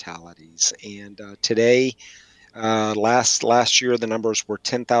driving fatalities. And today, last year, the numbers were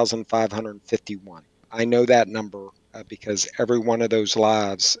 10,551. I know that number because every one of those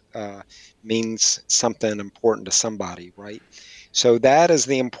lives means something important to somebody, right? So that is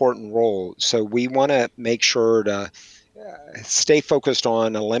the important role. So we want to make sure to stay focused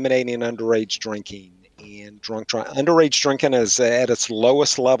on eliminating underage drinking and underage drinking is at its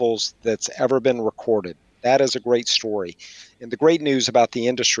lowest levels that's ever been recorded. That is a great story. And the great news about the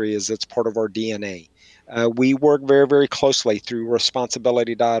industry is it's part of our DNA. We work very, very closely through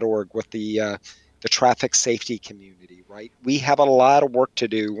responsibility.org with the traffic safety community, right? We have a lot of work to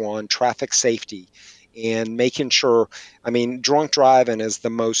do on traffic safety and making sure, I mean, drunk driving is the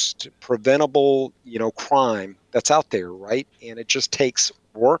most preventable, crime that's out there, right? And it just takes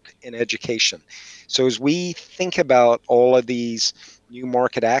work and education. So as we think about all of these new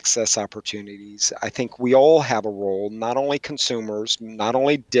market access opportunities, I think we all have a role, not only consumers, not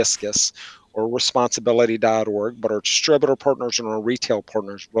only Discus or responsibility.org, but our distributor partners and our retail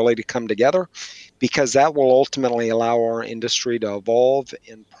partners really to come together, because that will ultimately allow our industry to evolve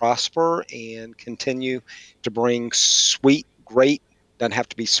and prosper and continue to bring sweet, great, doesn't have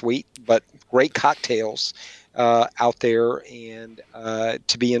to be sweet, but great cocktails out there, and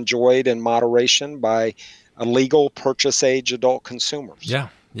to be enjoyed in moderation by a legal purchase age adult consumers. Yeah.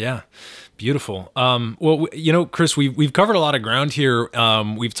 Yeah. Beautiful. Well, Chris, we've covered a lot of ground here.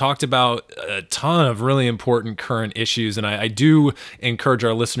 We've talked about a ton of really important current issues, and I do encourage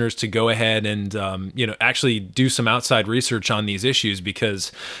our listeners to go ahead and actually do some outside research on these issues,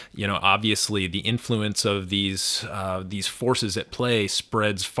 because obviously the influence of these forces at play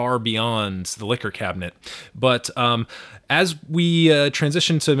spreads far beyond the liquor cabinet. But as we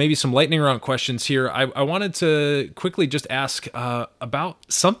transition to maybe some lightning round questions here, I wanted to quickly just ask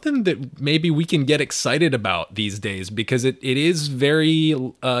about something that maybe we can get excited about these days, because it is very,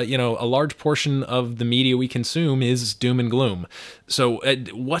 a large portion of the media we consume is doom and gloom. So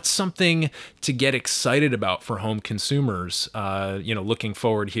what's something to get excited about for home consumers, looking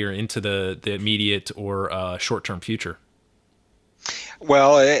forward here into the immediate or short-term future?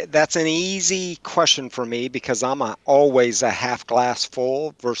 Well, that's an easy question for me, because I'm always a half glass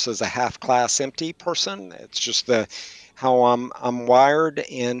full versus a half glass empty person. It's just how I'm wired.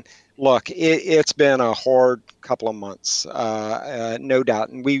 And look, it's been a hard couple of months, no doubt,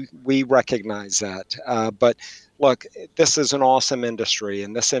 and we recognize that. But look, this is an awesome industry,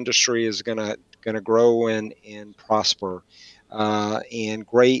 and this industry is gonna grow and prosper, and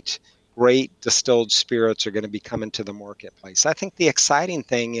great distilled spirits are going to be coming to the marketplace. I think the exciting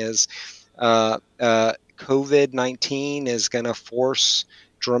thing is COVID-19 is going to force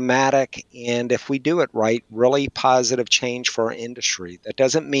dramatic, and if we do it right, really positive change for our industry. That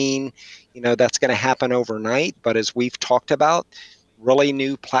doesn't mean, that's going to happen overnight, but as we've talked about, really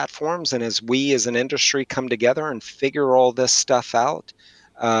new platforms, and as we as an industry come together and figure all this stuff out,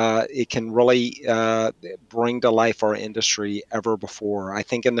 it can really bring to life our industry ever before. I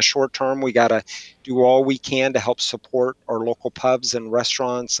think in the short term, we got to do all we can to help support our local pubs and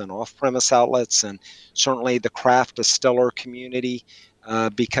restaurants and off-premise outlets, and certainly the craft distiller community,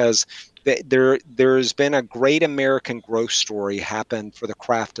 because there's been a great American growth story happen for the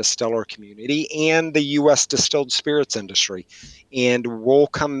craft distiller community and the U.S. distilled spirits industry, and we'll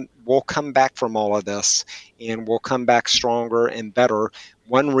come back from all of this, and we'll come back stronger and better.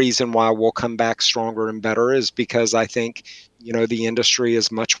 One reason why we'll come back stronger and better is because I think the industry is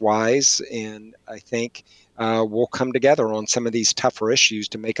much wise, and I think we'll come together on some of these tougher issues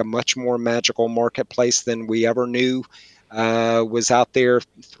to make a much more magical marketplace than we ever knew was out there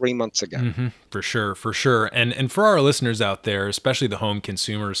 3 months ago. Mm-hmm. For sure. And for our listeners out there, especially the home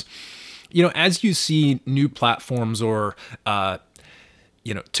consumers, as you see new platforms or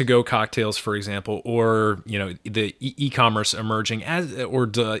to-go cocktails, for example, or the e-commerce emerging or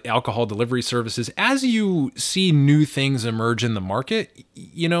the alcohol delivery services, as you see new things emerge in the market,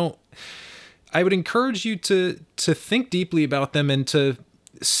 I would encourage you to think deeply about them and to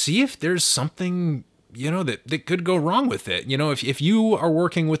see if there's something that could go wrong with it. If you are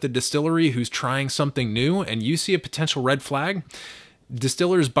working with a distillery who's trying something new and you see a potential red flag,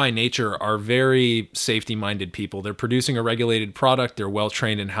 distillers by nature are very safety-minded people. They're producing a regulated product. They're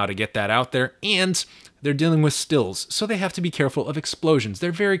well-trained in how to get that out there, and they're dealing with stills, so they have to be careful of explosions.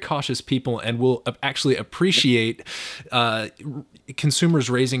 They're very cautious people and will actually appreciate consumers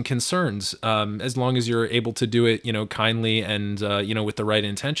raising concerns, as long as you're able to do it, kindly and with the right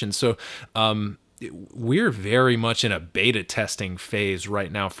intention. So we're very much in a beta testing phase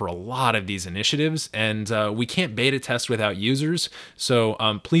right now for a lot of these initiatives, and we can't beta test without users. So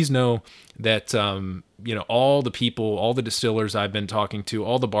please know that all the people, all the distillers I've been talking to,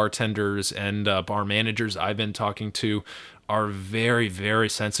 all the bartenders and bar managers I've been talking to are very, very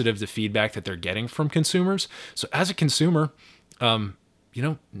sensitive to feedback that they're getting from consumers. So as a consumer,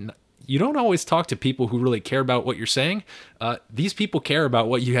 you don't always talk to people who really care about what you're saying. These people care about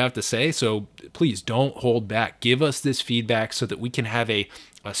what you have to say. So please don't hold back. Give us this feedback so that we can have a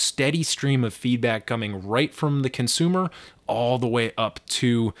steady stream of feedback coming right from the consumer all the way up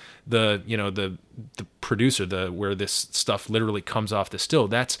to the producer, where this stuff literally comes off the still.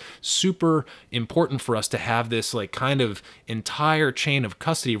 That's super important for us to have this like kind of entire chain of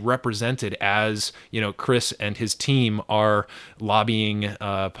custody represented as, Chris and his team are lobbying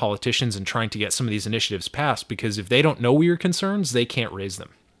politicians and trying to get some of these initiatives passed, because if they don't know your concerns, they can't raise them.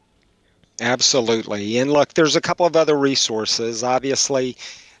 Absolutely. And look, there's a couple of other resources. Obviously,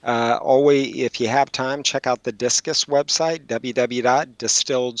 always, if you have time, check out the Discus website,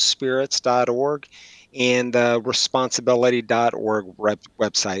 www.distilledspirits.org, and the responsibility.org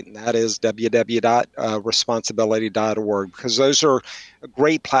website, and that is www.responsibility.org, because those are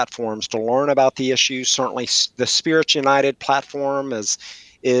great platforms to learn about the issues. Certainly, the Spirits United platform is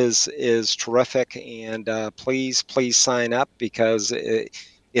terrific, and please sign up, because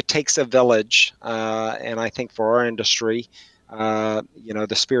it takes a village, and I think for our industry,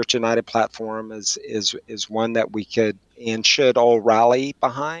 the Spirits United platform is one that we could and should all rally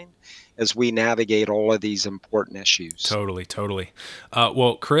behind as we navigate all of these important issues. Totally.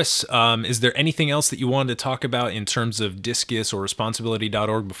 Well, Chris, is there anything else that you wanted to talk about in terms of Discus or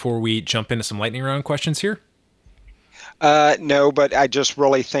responsibility.org before we jump into some lightning round questions here? No, but I just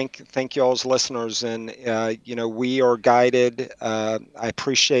really thank you all as listeners, and we are guided. I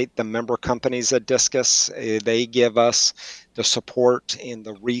appreciate the member companies at Discus. They give us the support and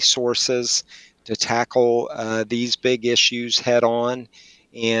the resources to tackle these big issues head on.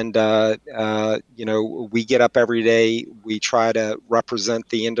 And we get up every day. We try to represent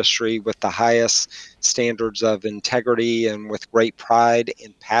the industry with the highest standards of integrity and with great pride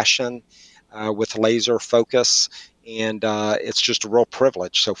and passion, with laser focus. And it's just a real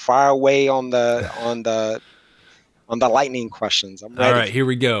privilege. So fire away on the lightning questions. I'm ready. All right, here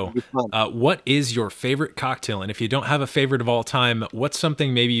we go. What is your favorite cocktail? And if you don't have a favorite of all time, what's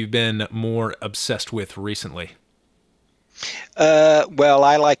something maybe you've been more obsessed with recently? Well,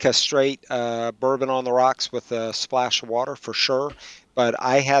 I like a straight bourbon on the rocks with a splash of water for sure. But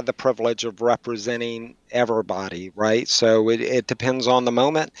I had the privilege of representing everybody, right? So it depends on the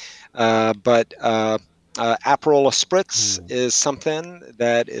moment. But Aperol Spritz is something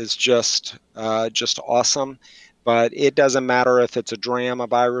that is just awesome. But it doesn't matter if it's a dram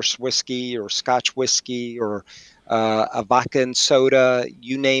of Irish whiskey or Scotch whiskey or a vodka and soda,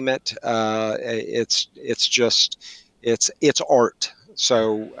 you name it. It's art.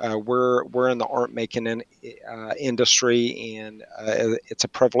 So we're in the art making industry, and it's a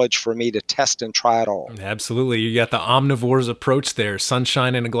privilege for me to test and try it all. Absolutely. You got the omnivore's approach there.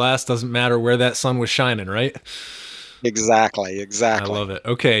 Sunshine in a glass, doesn't matter where that sun was shining, right? Exactly. I love it.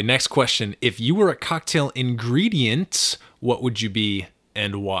 Okay, next question. If you were a cocktail ingredient, what would you be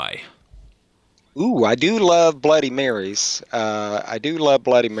and why? Ooh, I do love Bloody Marys. They're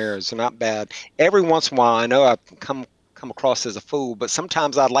not bad. Every once in a while, I know I've come across as a fool, but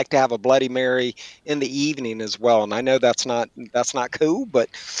sometimes I'd like to have a Bloody Mary in the evening as well. And I know that's not cool, but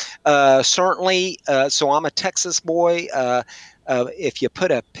certainly. So I'm a Texas boy. If you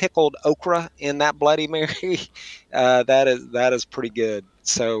put a pickled okra in that Bloody Mary, that is pretty good.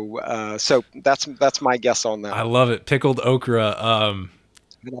 So that's my guess on that. I love it. Pickled okra.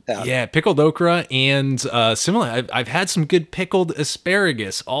 Yeah, pickled okra, and similar. I've had some good pickled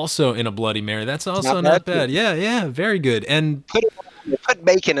asparagus also in a Bloody Mary. That's also not bad. Yeah, very good. And put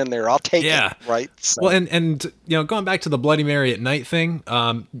bacon in there. I'll take it. Right. So. Well, and going back to the Bloody Mary at night thing,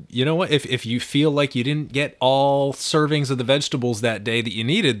 you know what? If you feel like you didn't get all servings of the vegetables that day that you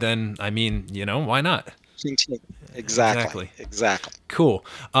needed, then why not? Exactly. Cool.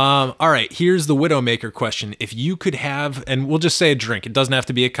 All right, here's the Widowmaker question. If you could have, and we'll just say a drink, it doesn't have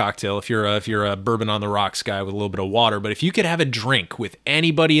to be a cocktail if you're a bourbon on the rocks guy with a little bit of water, but if you could have a drink with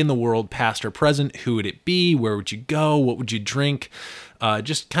anybody in the world, past or present, who would it be? Where would you go? What would you drink?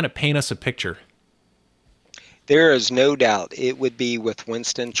 Just kind of paint us a picture. There is no doubt it would be with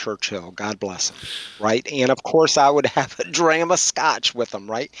Winston Churchill. God bless him, right? And of course, I would have a dram of scotch with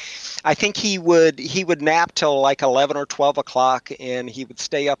him, right? I think he would nap till like 11 or 12 o'clock, and he would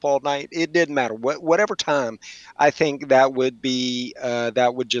stay up all night. It didn't matter whatever time. I think that would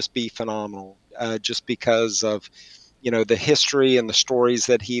just be phenomenal, just because of the history and the stories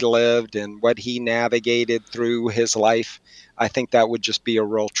that he lived and what he navigated through his life. I think that would just be a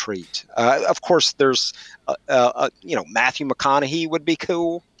real treat. Of course, there's, Matthew McConaughey would be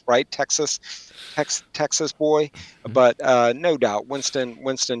cool, right? Texas boy. But no doubt,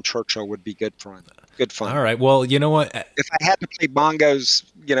 Winston Churchill would be good fun. Good fun. All right. Well, you know what? If I had to play bongos,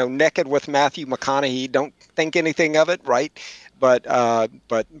 naked with Matthew McConaughey, don't think anything of it, right? but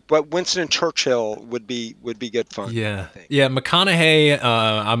Winston Churchill would be good fun. I Yeah, think. yeah. McConaughey.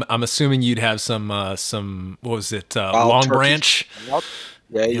 I'm assuming you'd have some. What was it? Wild Long turkey. Branch. Yep.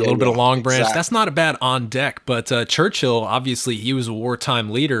 Yeah, Yeah, a yeah, little bit of yeah. Long Branch. Exactly. That's not a bad on deck, but Churchill, obviously, he was a wartime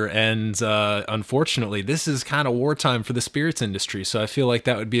leader, and unfortunately, this is kind of wartime for the spirits industry. So I feel like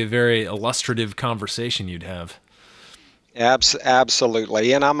that would be a very illustrative conversation you'd have.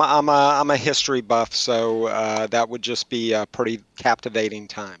 Absolutely, and I'm a history buff, so that would just be a pretty captivating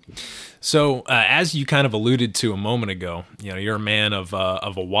time. So, as you kind of alluded to a moment ago, you're a man of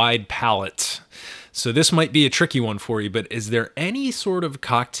a wide palate. So this might be a tricky one for you, but is there any sort of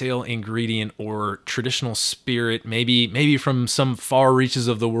cocktail ingredient or traditional spirit, maybe from some far reaches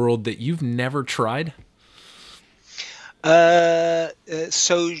of the world, that you've never tried?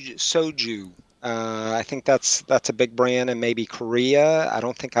 Soju. I think that's a big brand, and maybe Korea. I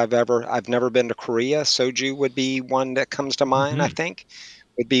don't think I've never been to Korea. Soju would be one that comes to mind. I Hmm. think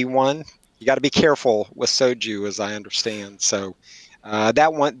would be one. You got to be careful with soju, as I understand. So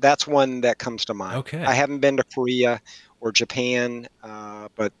that's one that comes to mind. I Okay. haven't been to Korea or Japan,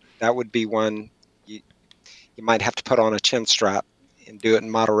 but that would be one you might have to put on a chin strap and do it in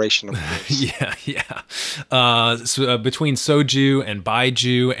moderation, of course. Yeah, yeah. So between soju and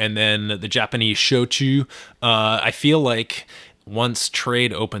baiju, and then the Japanese shochu, I feel like once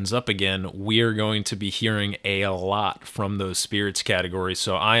trade opens up again, we're going to be hearing a lot from those spirits categories.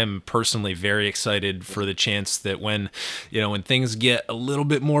 So I am personally very excited for the chance that when things get a little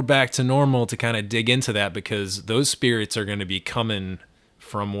bit more back to normal, to kind of dig into that, because those spirits are going to be coming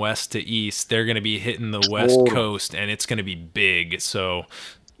from west to east. They're going to be hitting the West Totally. Coast, and it's going to be big. So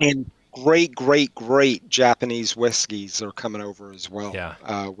And great Japanese whiskeys are coming over as well,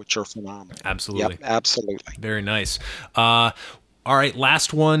 yeah, which are phenomenal. Yep, absolutely. absolutely. Very nice. All right,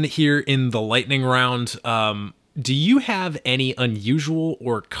 last one here in the lightning round. Do you have any unusual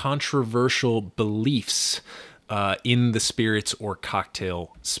or controversial beliefs in the spirits or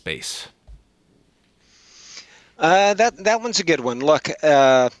cocktail space? That one's a good one. Look,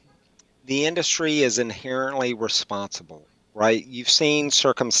 the industry is inherently responsible, right? You've seen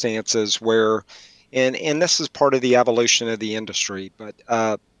circumstances where, and this is part of the evolution of the industry, but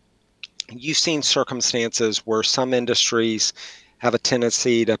you've seen circumstances where some industries have a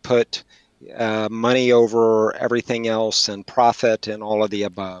tendency to put money over everything else and profit and all of the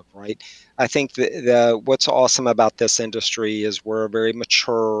above, right? I think what's awesome about this industry is we're a very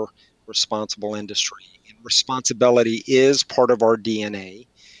mature, responsible industry. And responsibility is part of our DNA.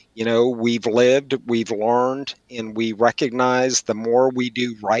 We've lived, we've learned, and we recognize the more we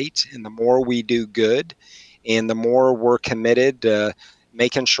do right and the more we do good, and the more we're committed to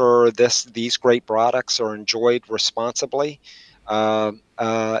making sure these great products are enjoyed responsibly.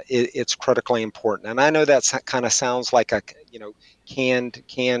 It's critically important. And I know that kind of sounds like a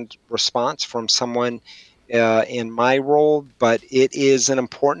canned response from someone in my role, but it is an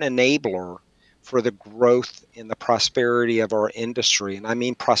important enabler for the growth and the prosperity of our industry. And I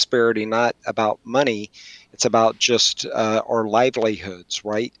mean prosperity, not about money; it's about just our livelihoods,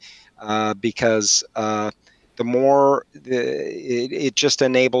 right? Because it just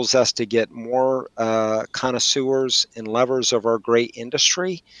enables us to get more connoisseurs and lovers of our great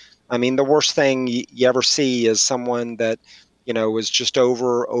industry. I mean, the worst thing you ever see is someone that is just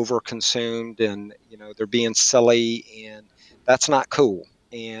over consumed, and they're being silly, and that's not cool.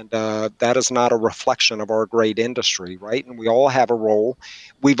 And that is not a reflection of our great industry, right? And we all have a role.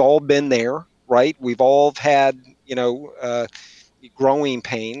 We've all been there, right? We've all had growing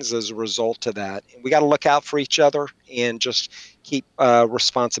pains as a result of that. And we got to look out for each other and just keep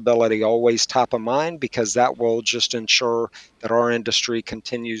responsibility always top of mind, because that will just ensure that our industry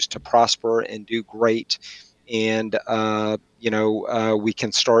continues to prosper and do great. And, we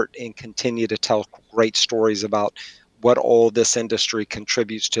can start and continue to tell great stories about what all this industry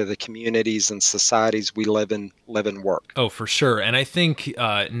contributes to the communities and societies we live and work. Oh, for sure. And I think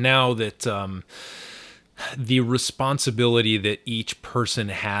now that the responsibility that each person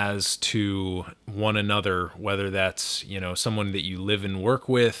has to one another, whether that's someone that you live and work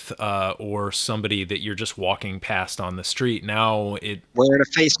with, or somebody that you're just walking past on the street. Now Wearing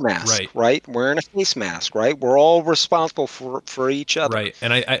a face mask, right. right? Wearing a face mask, right? We're all responsible for each other. Right.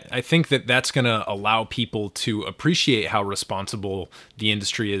 And I think that that's going to allow people to appreciate how responsible the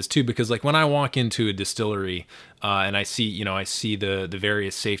industry is too, because like when I walk into a distillery, and I see the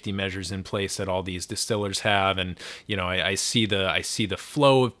various safety measures in place that all these distillers have, and I see the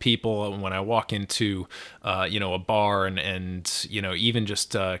flow of people when I walk into a bar, and even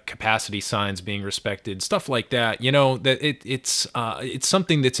just capacity signs being respected, stuff like that. That it's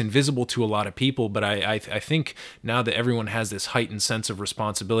something that's invisible to a lot of people, but I think now that everyone has this heightened sense of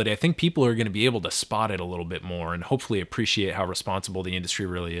responsibility, I think people are going to be able to spot it a little bit more and hopefully appreciate how responsible the industry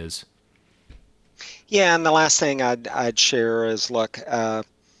really is. Yeah, and the last thing I'd share is, look, one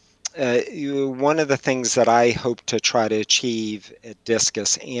of the things that I hope to try to achieve at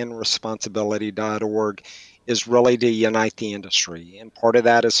Discus and responsibility.org is really to unite the industry. And part of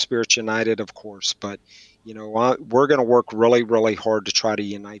that is Spirits United, of course, but we're going to work really, really hard to try to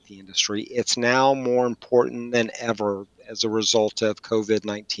unite the industry. It's now more important than ever as a result of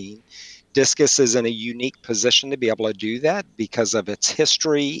COVID-19. Discus is in a unique position to be able to do that because of its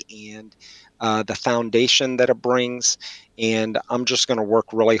history and the foundation that it brings. And I'm just going to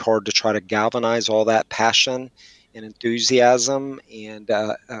work really hard to try to galvanize all that passion and enthusiasm. And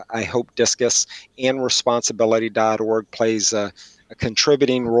I hope Discus and responsibility.org plays a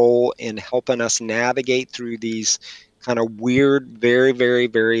contributing role in helping us navigate through these kind of weird, very, very,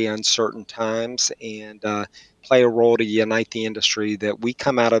 very uncertain times, and play a role to unite the industry, that we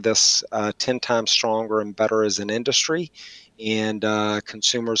come out of this 10 times stronger and better as an industry, and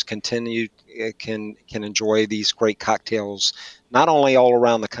consumers can enjoy these great cocktails, not only all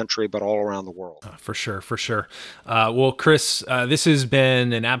around the country, but all around the world. For sure. Well, Chris, this has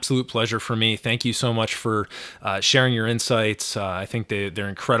been an absolute pleasure for me. Thank you so much for sharing your insights. I think they're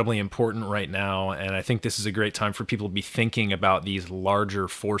incredibly important right now, and I think this is a great time for people to be thinking about these larger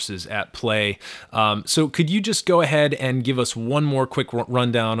forces at play. So could you just go ahead and give us one more quick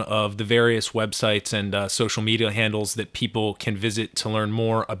rundown of the various websites and social media handles that people can visit to learn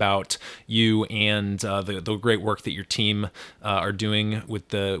more about you and the great work that your team are doing with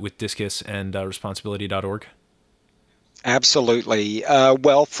Discus and responsibility.org? Absolutely.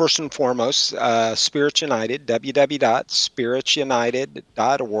 Well, first and foremost, Spirits United,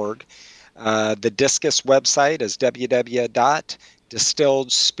 www.spiritsunited.org. The Discus website is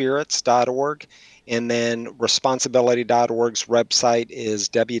www.distilledspirits.org. And then responsibility.org's website is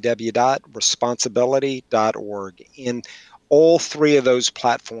www.responsibility.org. And all three of those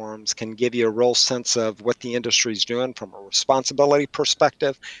platforms can give you a real sense of what the industry is doing from a responsibility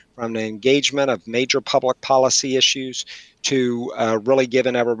perspective, from the engagement of major public policy issues, to really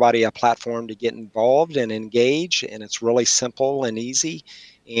giving everybody a platform to get involved and engage. And it's really simple and easy.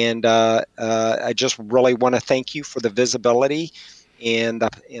 And I just really want to thank you for the visibility and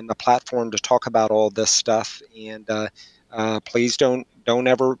the platform to talk about all this stuff. And please don't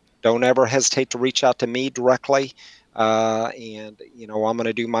ever hesitate to reach out to me directly. And I'm going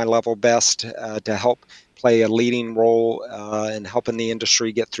to do my level best to help play a leading role in helping the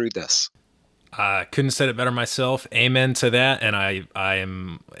industry get through this. I couldn't have said it better myself. Amen to that. And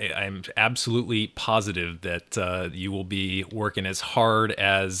I'm absolutely positive that you will be working as hard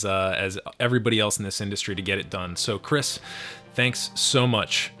as everybody else in this industry to get it done. So, Chris, thanks so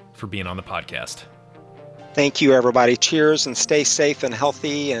much for being on the podcast. Thank you, everybody. Cheers, and stay safe and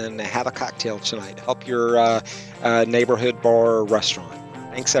healthy, and have a cocktail tonight. Help your neighborhood bar or restaurant.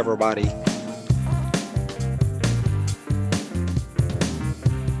 Thanks, everybody.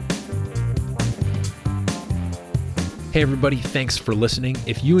 Hey everybody, thanks for listening.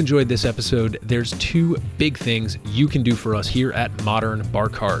 If you enjoyed this episode, there's two big things you can do for us here at Modern Bar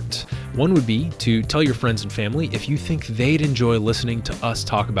Cart. One would be to tell your friends and family if you think they'd enjoy listening to us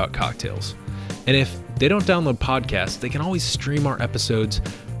talk about cocktails. And if they don't download podcasts, they can always stream our episodes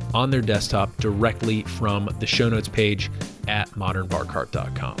on their desktop directly from the show notes page at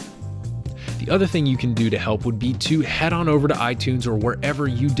modernbarcart.com. The other thing you can do to help would be to head on over to iTunes or wherever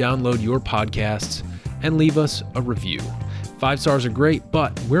you download your podcasts and leave us a review. 5 stars are great,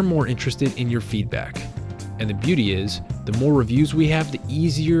 but we're more interested in your feedback. And the beauty is, the more reviews we have, the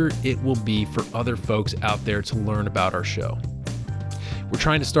easier it will be for other folks out there to learn about our show. We're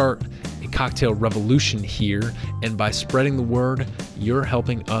trying to start a cocktail revolution here, and by spreading the word, you're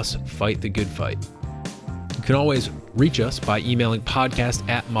helping us fight the good fight. You can always reach us by emailing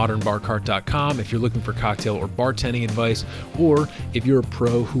podcast@modernbarcart.com if you're looking for cocktail or bartending advice, or if you're a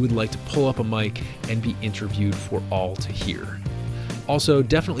pro who would like to pull up a mic and be interviewed for all to hear. Also,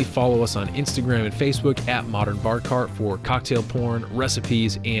 definitely follow us on Instagram and Facebook @modernbarcart for cocktail porn,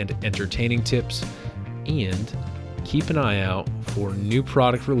 recipes, and entertaining tips. And keep an eye out for new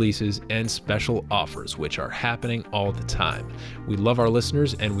product releases and special offers, which are happening all the time. We love our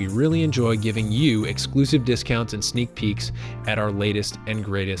listeners, and we really enjoy giving you exclusive discounts and sneak peeks at our latest and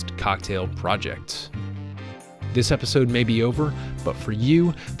greatest cocktail projects. This episode may be over, but for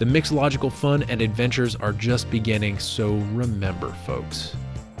you, the mixological fun and adventures are just beginning, so remember, folks,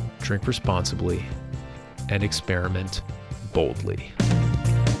 drink responsibly and experiment boldly.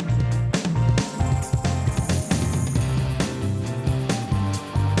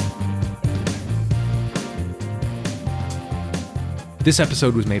 This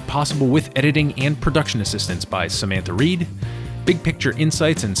episode was made possible with editing and production assistance by Samantha Reed, big picture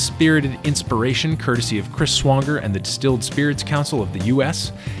insights and spirited inspiration courtesy of Chris Swanger and the Distilled Spirits Council of the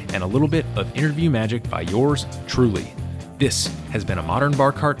U.S., and a little bit of interview magic by yours truly. This has been a Modern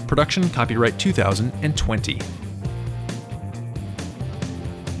Bar Cart production, copyright 2020.